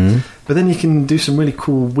 right? But then you can do some really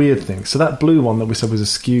cool, weird things. So that blue one that we said was a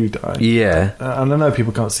skew die. Yeah. And I know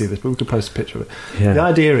people can't see this, but we could post a picture of it. Yeah. The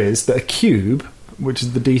idea is that a cube, which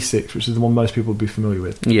is the D6, which is the one most people would be familiar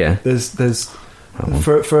with. Yeah. There's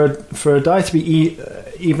for a die to be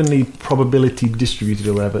evenly probability distributed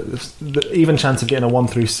or whatever, the even chance of getting a 1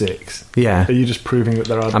 through 6. Yeah. Are you just proving that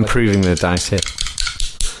there are? I'm proving the dice hit.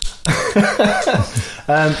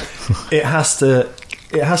 It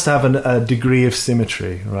has to have a degree of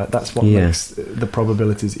symmetry, right? That's what makes the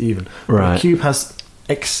probabilities even. Right. The cube has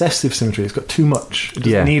excessive symmetry. It's got too much. It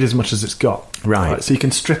doesn't need as much as it's got. Right. So you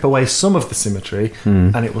can strip away some of the symmetry,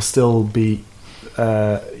 and it will still be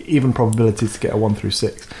even probability to get a 1 through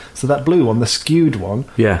 6. So that blue one, the skewed one,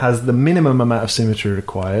 has the minimum amount of symmetry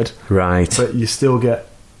required. Right. But you still get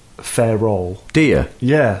a fair roll. Do you?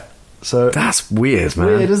 Yeah. So that's weird, man.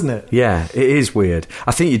 Weird, isn't it? Yeah, it is weird.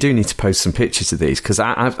 I think you do need to post some pictures of these because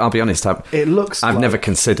I'll be honest, I've never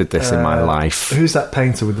considered this in my life. Who's that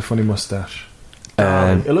painter with the funny moustache?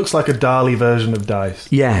 It looks like a Dali version of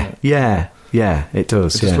dice. Yeah, it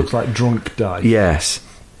does. It just looks like drunk dice. Yes,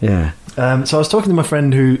 yeah. So I was talking to my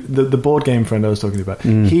friend who the board game friend I was talking about.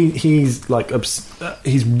 He's like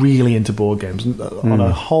he's really into board games on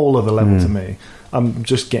a whole other level to me. I'm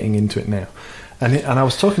just getting into it now. And I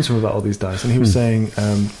was talking to him about all these dice, and he was saying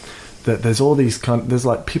that there's all these there's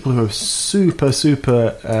like people who are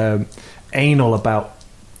super anal about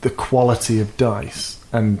the quality of dice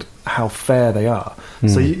and how fair they are.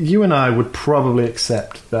 So you and I would probably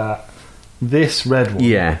accept that this red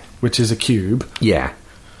one, which is a cube,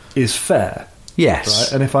 is fair. Yes.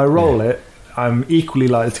 Right? And if I roll it, I'm equally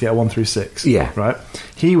likely to get a 1 through 6. Yeah. Right.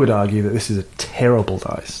 He would argue that this is a terrible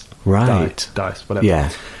dice. Right. Dice, whatever.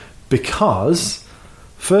 Yeah. Because,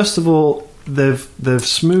 first of all, they've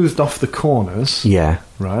smoothed off the corners,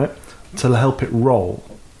 right, to help it roll.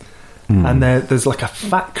 And there's like a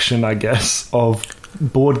faction, I guess, of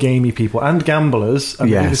board gamey people and gamblers,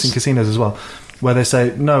 and they do this in casinos as well, where they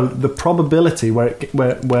say, no, the probability where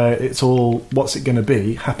it's all what's it going to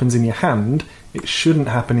be happens in your hand. It shouldn't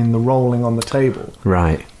happen in the rolling on the table.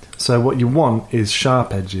 Right. So what you want is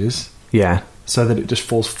sharp edges. Yeah. So that it just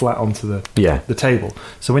falls flat onto the table.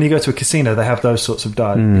 So when you go to a casino, they have those sorts of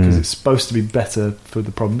die because it's supposed to be better for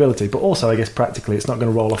the probability. But also, I guess, practically, it's not going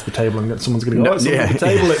to roll off the table and someone's going to go, it's off the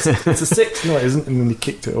table, it's a 6. No, it isn't. And then you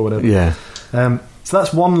kicked it or whatever. Yeah. So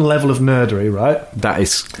that's one level of nerdery, right? That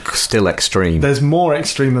is still extreme. There's more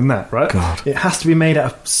extreme than that, right? God. It has to be made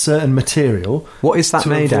out of certain material. What is that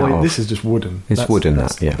made out of? This is just wooden. It's wooden,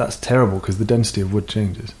 That's terrible because the density of wood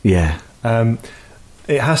changes. Yeah.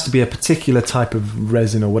 It has to be a particular type of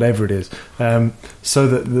resin or whatever it is, so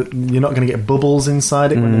that you're not going to get bubbles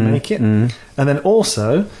inside it when you make it. And then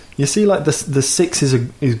also, you see, like the 6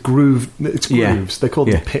 is grooved. It's grooves. They're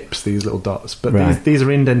called the pips. These little dots, but these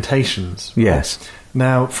are indentations. Right? Yes.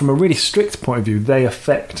 Now, from a really strict point of view, they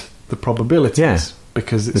affect the probabilities. Yes.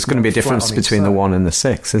 Because there's going to be a difference between the 1 and the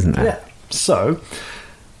 6, isn't there? Yeah. So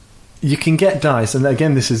you can get dice, and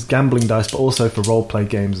again, this is gambling dice, but also for role play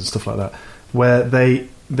games and stuff like that, where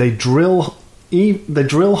they drill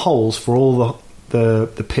holes for all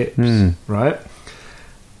the pips, right?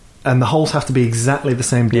 And the holes have to be exactly the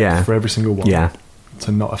same depth for every single one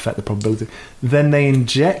to not affect the probability. Then they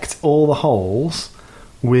inject all the holes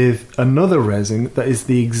with another resin that is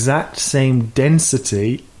the exact same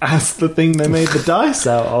density as the thing they made the dice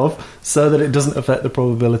out of, so that it doesn't affect the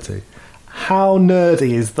probability. How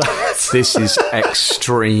nerdy is that? This is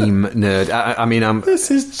extreme nerd. I mean,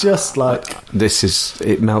 this is just like...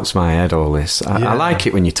 it melts my head, all this. I like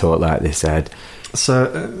it when you talk like this, Ed.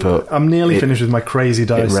 So, but I'm nearly finished with my crazy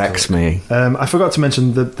dice. It wrecks me. I forgot to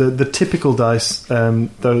mention the typical dice,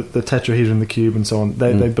 the tetrahedron, the cube, and so on.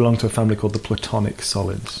 They belong to a family called the Platonic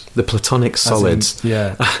solids. The Platonic solids,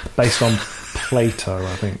 based on Plato,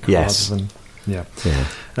 I think. Yes. Rather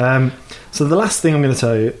than, so the last thing I'm going to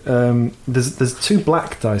tell you, there's 2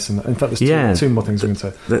 black dice in fact, there's 2 more things I'm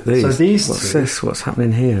going to tell you. So these what's this? What's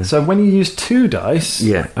happening here? So when you use 2 dice,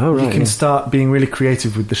 you can start being really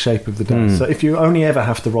creative with the shape of the dice. So if you only ever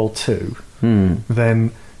have to roll 2,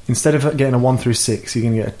 then instead of getting a 1 through 6, you're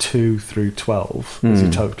going to get a 2 through 12 as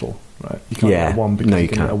your total. Right? You can't get a 1 because you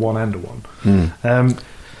can get a 1 and a 1.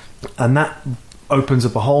 And that opens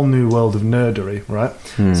up a whole new world of nerdery, right?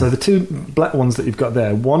 So the two black ones that you've got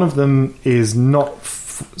there, one of them is not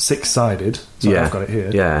six-sided. So I've got it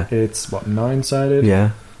here. Yeah. It's, 9-sided?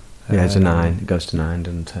 Yeah. Yeah, it's a 9. It goes to 9,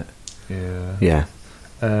 doesn't it? Yeah.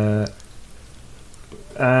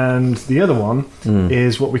 And the other one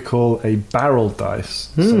is what we call a barrel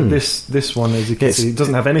dice. So this one, as you can see, it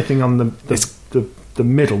doesn't have anything on the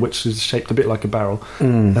middle, which is shaped a bit like a barrel,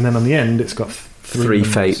 and then on the end it's got three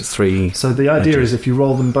three. So the idea is if you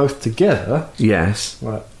roll them both together, yes,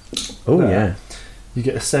 right? Oh yeah, you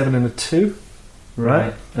get a 7 and a 2,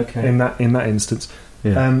 right? Okay. In that instance.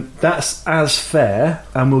 Yeah. That's as fair,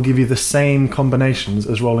 and will give you the same combinations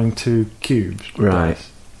as rolling 2 cubes. Right.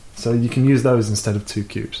 So you can use those instead of 2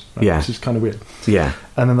 cubes. Right? Yeah. Which is kind of weird. Yeah.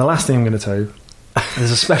 And then the last thing I'm going to tell you,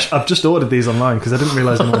 there's a special. I've just ordered these online because I didn't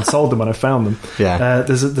realise anyone sold them when I found them. Yeah.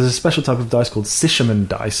 There's a special type of dice called Sisherman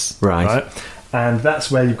dice. Right. And that's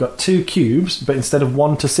where you've got 2 cubes, but instead of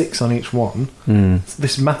 1 to 6 on each one,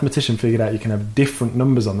 this mathematician figured out you can have different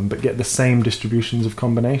numbers on them, but get the same distributions of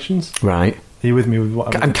combinations. Right. Are you with me with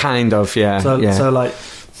what I'm kind of, yeah. So like,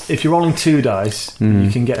 if you're rolling 2 dice,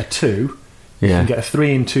 you can get a 2. You can get a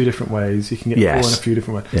 3 in 2 different ways. You can get 4 in a few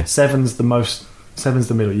different ways. Yeah. 7's the most. 7's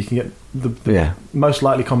the middle. You can get the most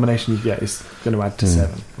likely combination you get is going to add to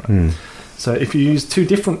 7. Right? So if you use 2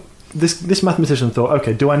 different, this mathematician thought,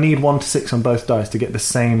 okay, do I need 1 to 6 on both dice to get the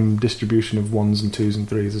same distribution of 1s and 2s and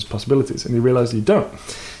 3s as possibilities? And he realised you don't.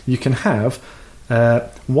 You can have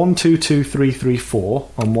 1, 2, 2, 3, 3, 4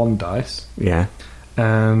 on one dice. Yeah.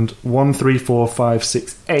 And 1, 3, 4, 5,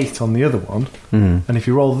 6, 8 on the other one. And if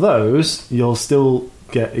you roll those, you'll still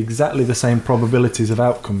get exactly the same probabilities of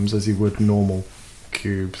outcomes as you would normal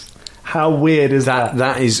cubes. How weird is that?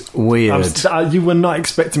 That is weird. You were not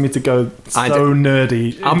expecting me to go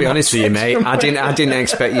nerdy. I'll be honest with you, mate. I didn't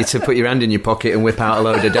expect you to put your hand in your pocket and whip out a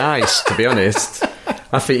load of dice, to be honest.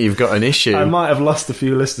 I think you've got an issue. I might have lost a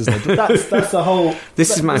few listeners there, but that's the whole... This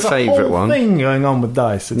is my favourite one. Thing going on with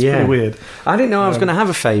dice. It's pretty weird. I didn't know I was going to have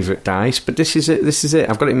a favourite dice, but this is it.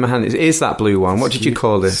 I've got it in my hand. It is that blue one. What did you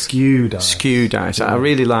call this? Skew dice. Skew dice. I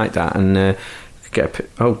really like that. And get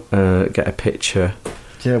a picture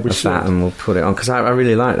of that and we'll put it on, because I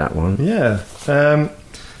really like that one. Yeah.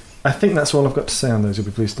 I think that's all I've got to say on those. You'll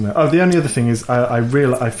be pleased to know. Oh, the only other thing is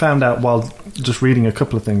I found out while just reading a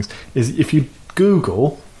couple of things is if you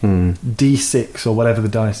Google D6 or whatever the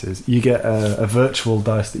dice is, you get a virtual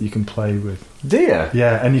dice that you can play with. Do you?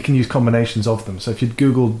 Yeah, and you can use combinations of them. So if you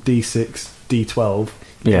Google D6, D12,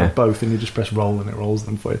 you get both, and you just press roll and it rolls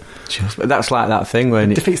them for you. But that's like that thing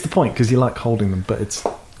when it defeats the point because you like holding them, but it's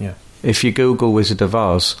If you Google Wizard of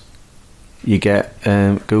Oz, you get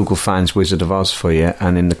Google finds Wizard of Oz for you,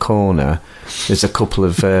 and in the corner there's a couple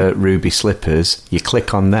of ruby slippers. You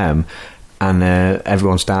click on them, and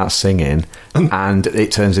everyone starts singing, and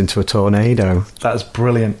it turns into a tornado. That's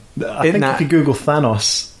brilliant. I think if you Google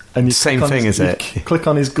Thanos, and you same thing, is it? Click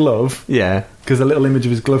on his glove, because a little image of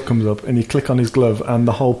his glove comes up, and you click on his glove, and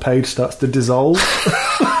the whole page starts to dissolve.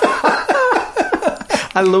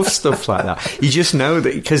 I love stuff like that. You just know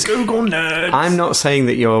that because Google nerds. I'm not saying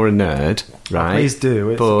that you're a nerd, right? Please do.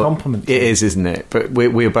 It's a compliment. It is, isn't it? But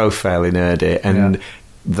we're both fairly nerdy, and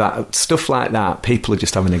that stuff like that, people are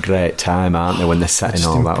just having a great time, aren't they? When they're setting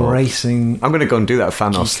all that up. Embracing. I'm going to go and do that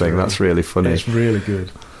Thanos thing. That's really funny. It's really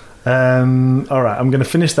good. All right, I'm going to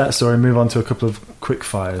finish that story and move on to a couple of quick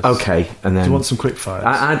fires. Okay, and then do you want some quick fires?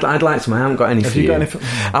 I'd like some. I haven't got any for you.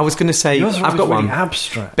 I was going to say I've got one.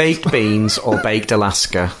 Abstract. Baked beans or baked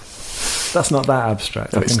Alaska. That's not that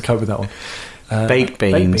abstract. I can cope with that one. Baked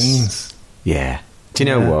beans. Baked beans. Yeah. Do you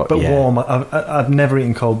know what? But warm. I've never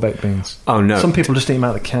eaten cold baked beans. Oh no. Some people just eat them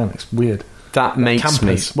out of the can. It's weird. That makes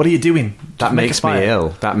campers. What are you doing? That makes me ill.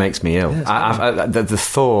 That makes me ill. The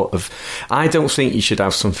thought of... I don't think you should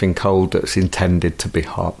have something cold that's intended to be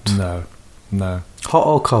hot. No. Hot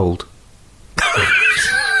or cold?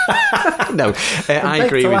 No, I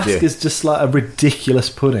agree with you. It's just like a ridiculous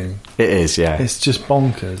pudding. It is, yeah. It's just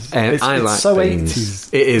bonkers. It's like so beans.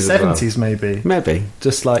 80s. It is 70s maybe. Maybe.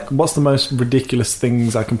 Just like, what's the most ridiculous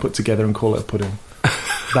things I can put together and call it a pudding?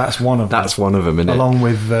 That's one of them. That's one of them, isn't it? Along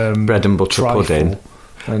with bread and butter trifle. pudding.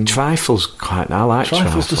 And trifle's quite... I like trifle.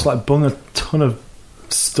 Trifle's just like bung a ton of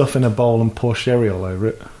stuff in a bowl and pour sherry all over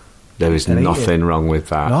it. There is nothing wrong with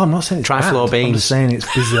that. No, I'm not saying it's trifle or beans. I'm just saying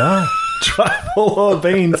it's bizarre. Trifle or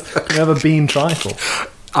beans. Can we have a bean trifle?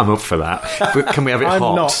 I'm up for that. But can we have it I'm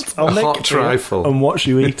hot? Not. I'll make hot trifle and watch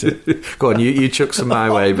you eat it. Go on, you chuck some my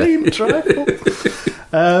way, bean trifle.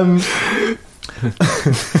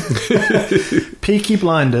 Peaky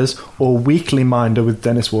Blinders or Weekly Minder with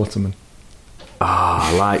Dennis Waterman.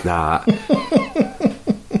 I like that.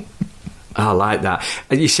 I like that.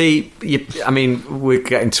 And you see, we're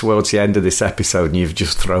getting towards the end of this episode and you've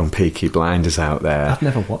just thrown Peaky Blinders out there. I've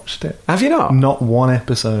never watched it. Have you not? Not one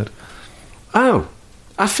episode. Oh,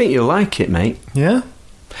 I think you'll like it, mate. Yeah?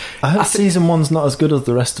 I heard season 1's not as good as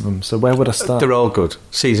the rest of them, so where would I start? They're all good.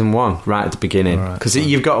 Season 1, right at the beginning, because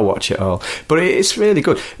you've got to watch it all. But it's really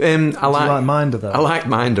good. Do you like Minder, though? I liked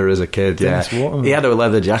Minder as a kid, yeah. He had a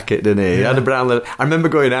leather jacket, didn't he? Yeah. He had a brown leather... I remember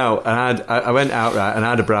going out, and I went out, right, and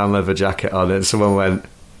I had a brown leather jacket on, and someone went,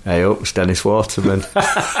 "Hey, it's Dennis Waterman."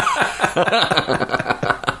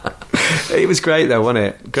 It was great, though, wasn't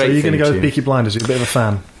it? Great. So you're going to go with Peaky Blinders? You're a bit of a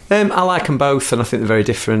fan? I like them both, and I think they're very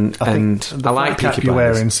different. I like Peaky Blinders. You're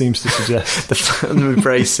wearing seems to suggest the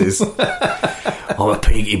braces. I'm a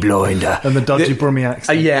Peaky Blinder, and the dodgy Brummie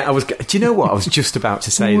accent. Yeah, I was. Do you know what? I was just about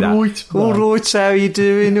to say that. Right, all right, how are you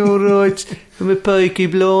doing? All right, I'm a Peaky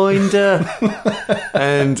Blinder.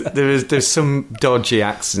 And there's some dodgy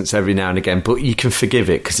accents every now and again, but you can forgive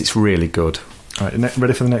it because it's really good. All right,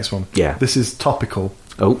 ready for the next one? Yeah. This is topical.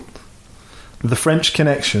 Oh, The French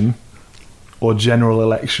Connection. Or general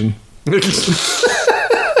election? The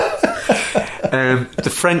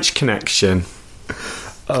French Connection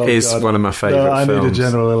is one of my favourite films. I need a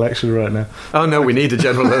general election right now. Oh no, we need a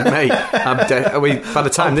general mate. By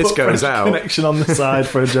the time this goes out, Connection on the side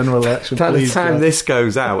for a general election. By the time this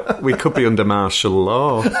goes out, we could be under martial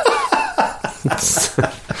law.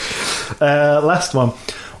 Last one.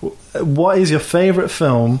 What is your favourite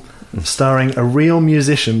film starring a real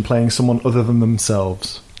musician playing someone other than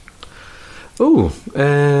themselves? Oh,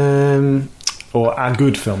 or a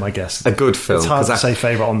good film, I guess. A good film. It's hard to say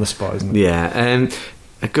favourite on the spot, isn't it? Yeah,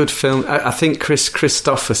 a good film. I think Chris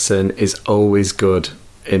Christopherson is always good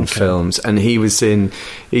in films, and he was in.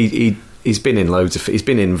 He's been in loads of. He's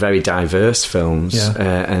been in very diverse films,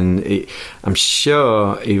 and I'm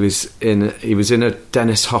sure he was in a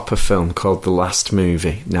Dennis Hopper film called The Last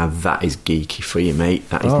Movie. Now that is geeky for you, mate.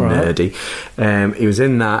 That is nerdy. He was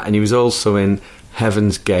in that, and he was also in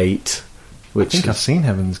Heaven's Gate. I think I've seen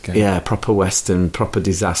Heaven's Gate. Yeah, proper western, proper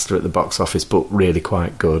disaster at the box office, but really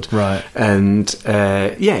quite good. Right. And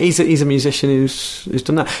he's a musician who's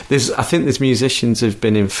done that. I think there's musicians who've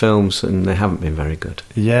been in films and they haven't been very good.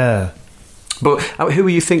 Yeah. But who were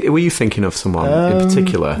you thinking of someone in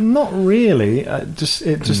particular? Not really. It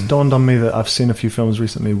just dawned on me that I've seen a few films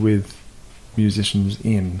recently with musicians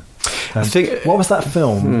in. I think what was that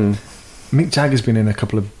film? Mick Jagger's been in a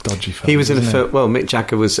couple of dodgy films. He was in a film. Well, Mick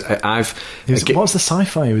Jagger was. What was the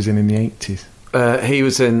sci-fi he was in the 80s? He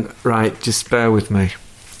was in. Right, just bear with me.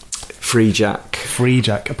 Free Jack.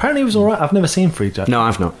 Apparently, he was all right. I've never seen Free Jack. No,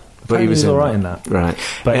 I've not. But he was all right in that. Right,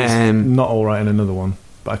 but he's not all right in another one.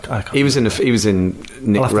 But I can't. He was in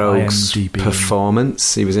Nick Rogue's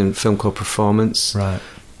Performance. He was in a film called Performance. Right.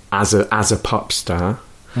 As a pop star.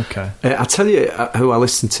 Okay. I'll tell you who I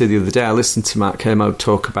listened to the other day. I listened to Mark Kermode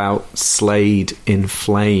talk about Slade in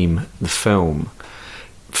Flame, the film,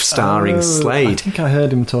 starring Slade. I think I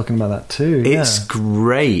heard him talking about that too. It's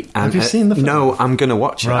great. Have you seen the film? No, I'm going to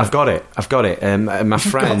watch it. Right. I've got it. My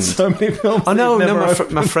friend... Got so many films. Oh, no,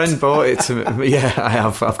 my friend bought it to me. Yeah, I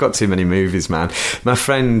have. I've got too many movies, man. My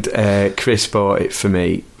friend Chris bought it for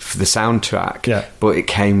me for the soundtrack, but it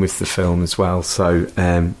came with the film as well. So,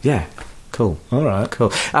 yeah. Cool. All right. Cool.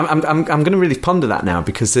 I'm going to really ponder that now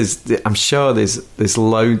because I'm sure there's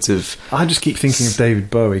loads of. I just keep thinking of David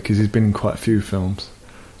Bowie because he's been in quite a few films.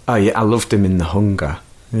 Oh yeah, I loved him in The Hunger.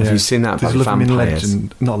 Yeah. Have you seen that about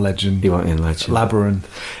vampires? Not Legend. You weren't in Legend. Labyrinth.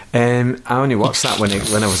 I only watched that when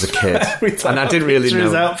I was a kid, and I didn't really know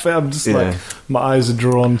his outfit. I'm just like my eyes are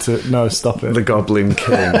drawn to. No, stop it. The Goblin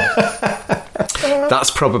King. That's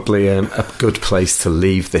probably a good place to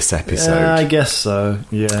leave this episode. I guess so.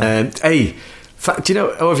 Yeah. Hey, do you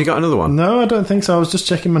know? Oh, have you got another one? No, I don't think so. I was just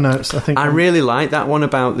checking my notes. I really like that one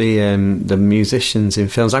about the musicians in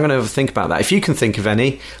films. I'm going to have a think about that. If you can think of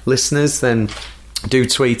any listeners, then do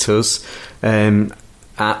tweet us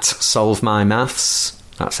at Solve My Maths.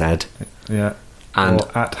 That's Ed. Yeah. And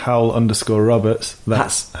or at Hywel_Roberts.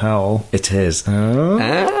 That's Hywel. It is. Or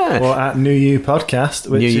at New You Podcast,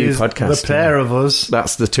 which is the pair of us.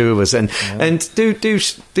 That's the two of us. And do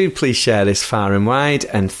please share this far and wide.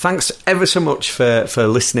 And thanks ever so much for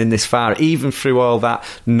listening this far, even through all that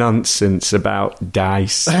nonsense about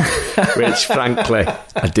dice, which frankly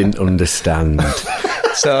I didn't understand.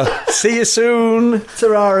 So see you soon.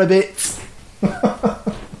 Ta-ra a bit.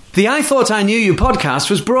 The I Thought I Knew You podcast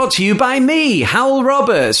was brought to you by me, Hywel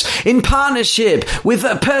Roberts, in partnership with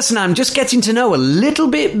a person I'm just getting to know a little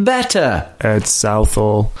bit better, Ed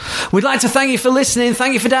Southall. We'd like to thank you for listening,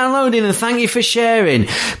 thank you for downloading, and thank you for sharing.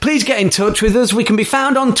 Please get in touch with us. We can be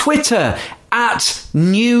found on Twitter at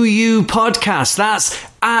New You Podcast. That's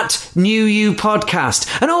at New You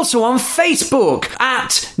Podcast. And also on Facebook,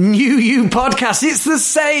 at New You Podcast. It's the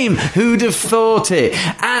same. Who'd have thought it?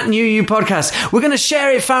 At New You Podcast. We're going to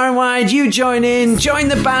share it far and wide. You join in. Join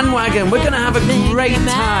the bandwagon. We're going to have a great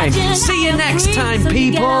time. See you next time,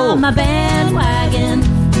 people. Get on my bandwagon.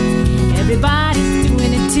 Everybody's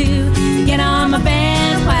doing it too. Get on my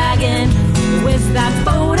bandwagon. With that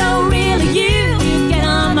photo real.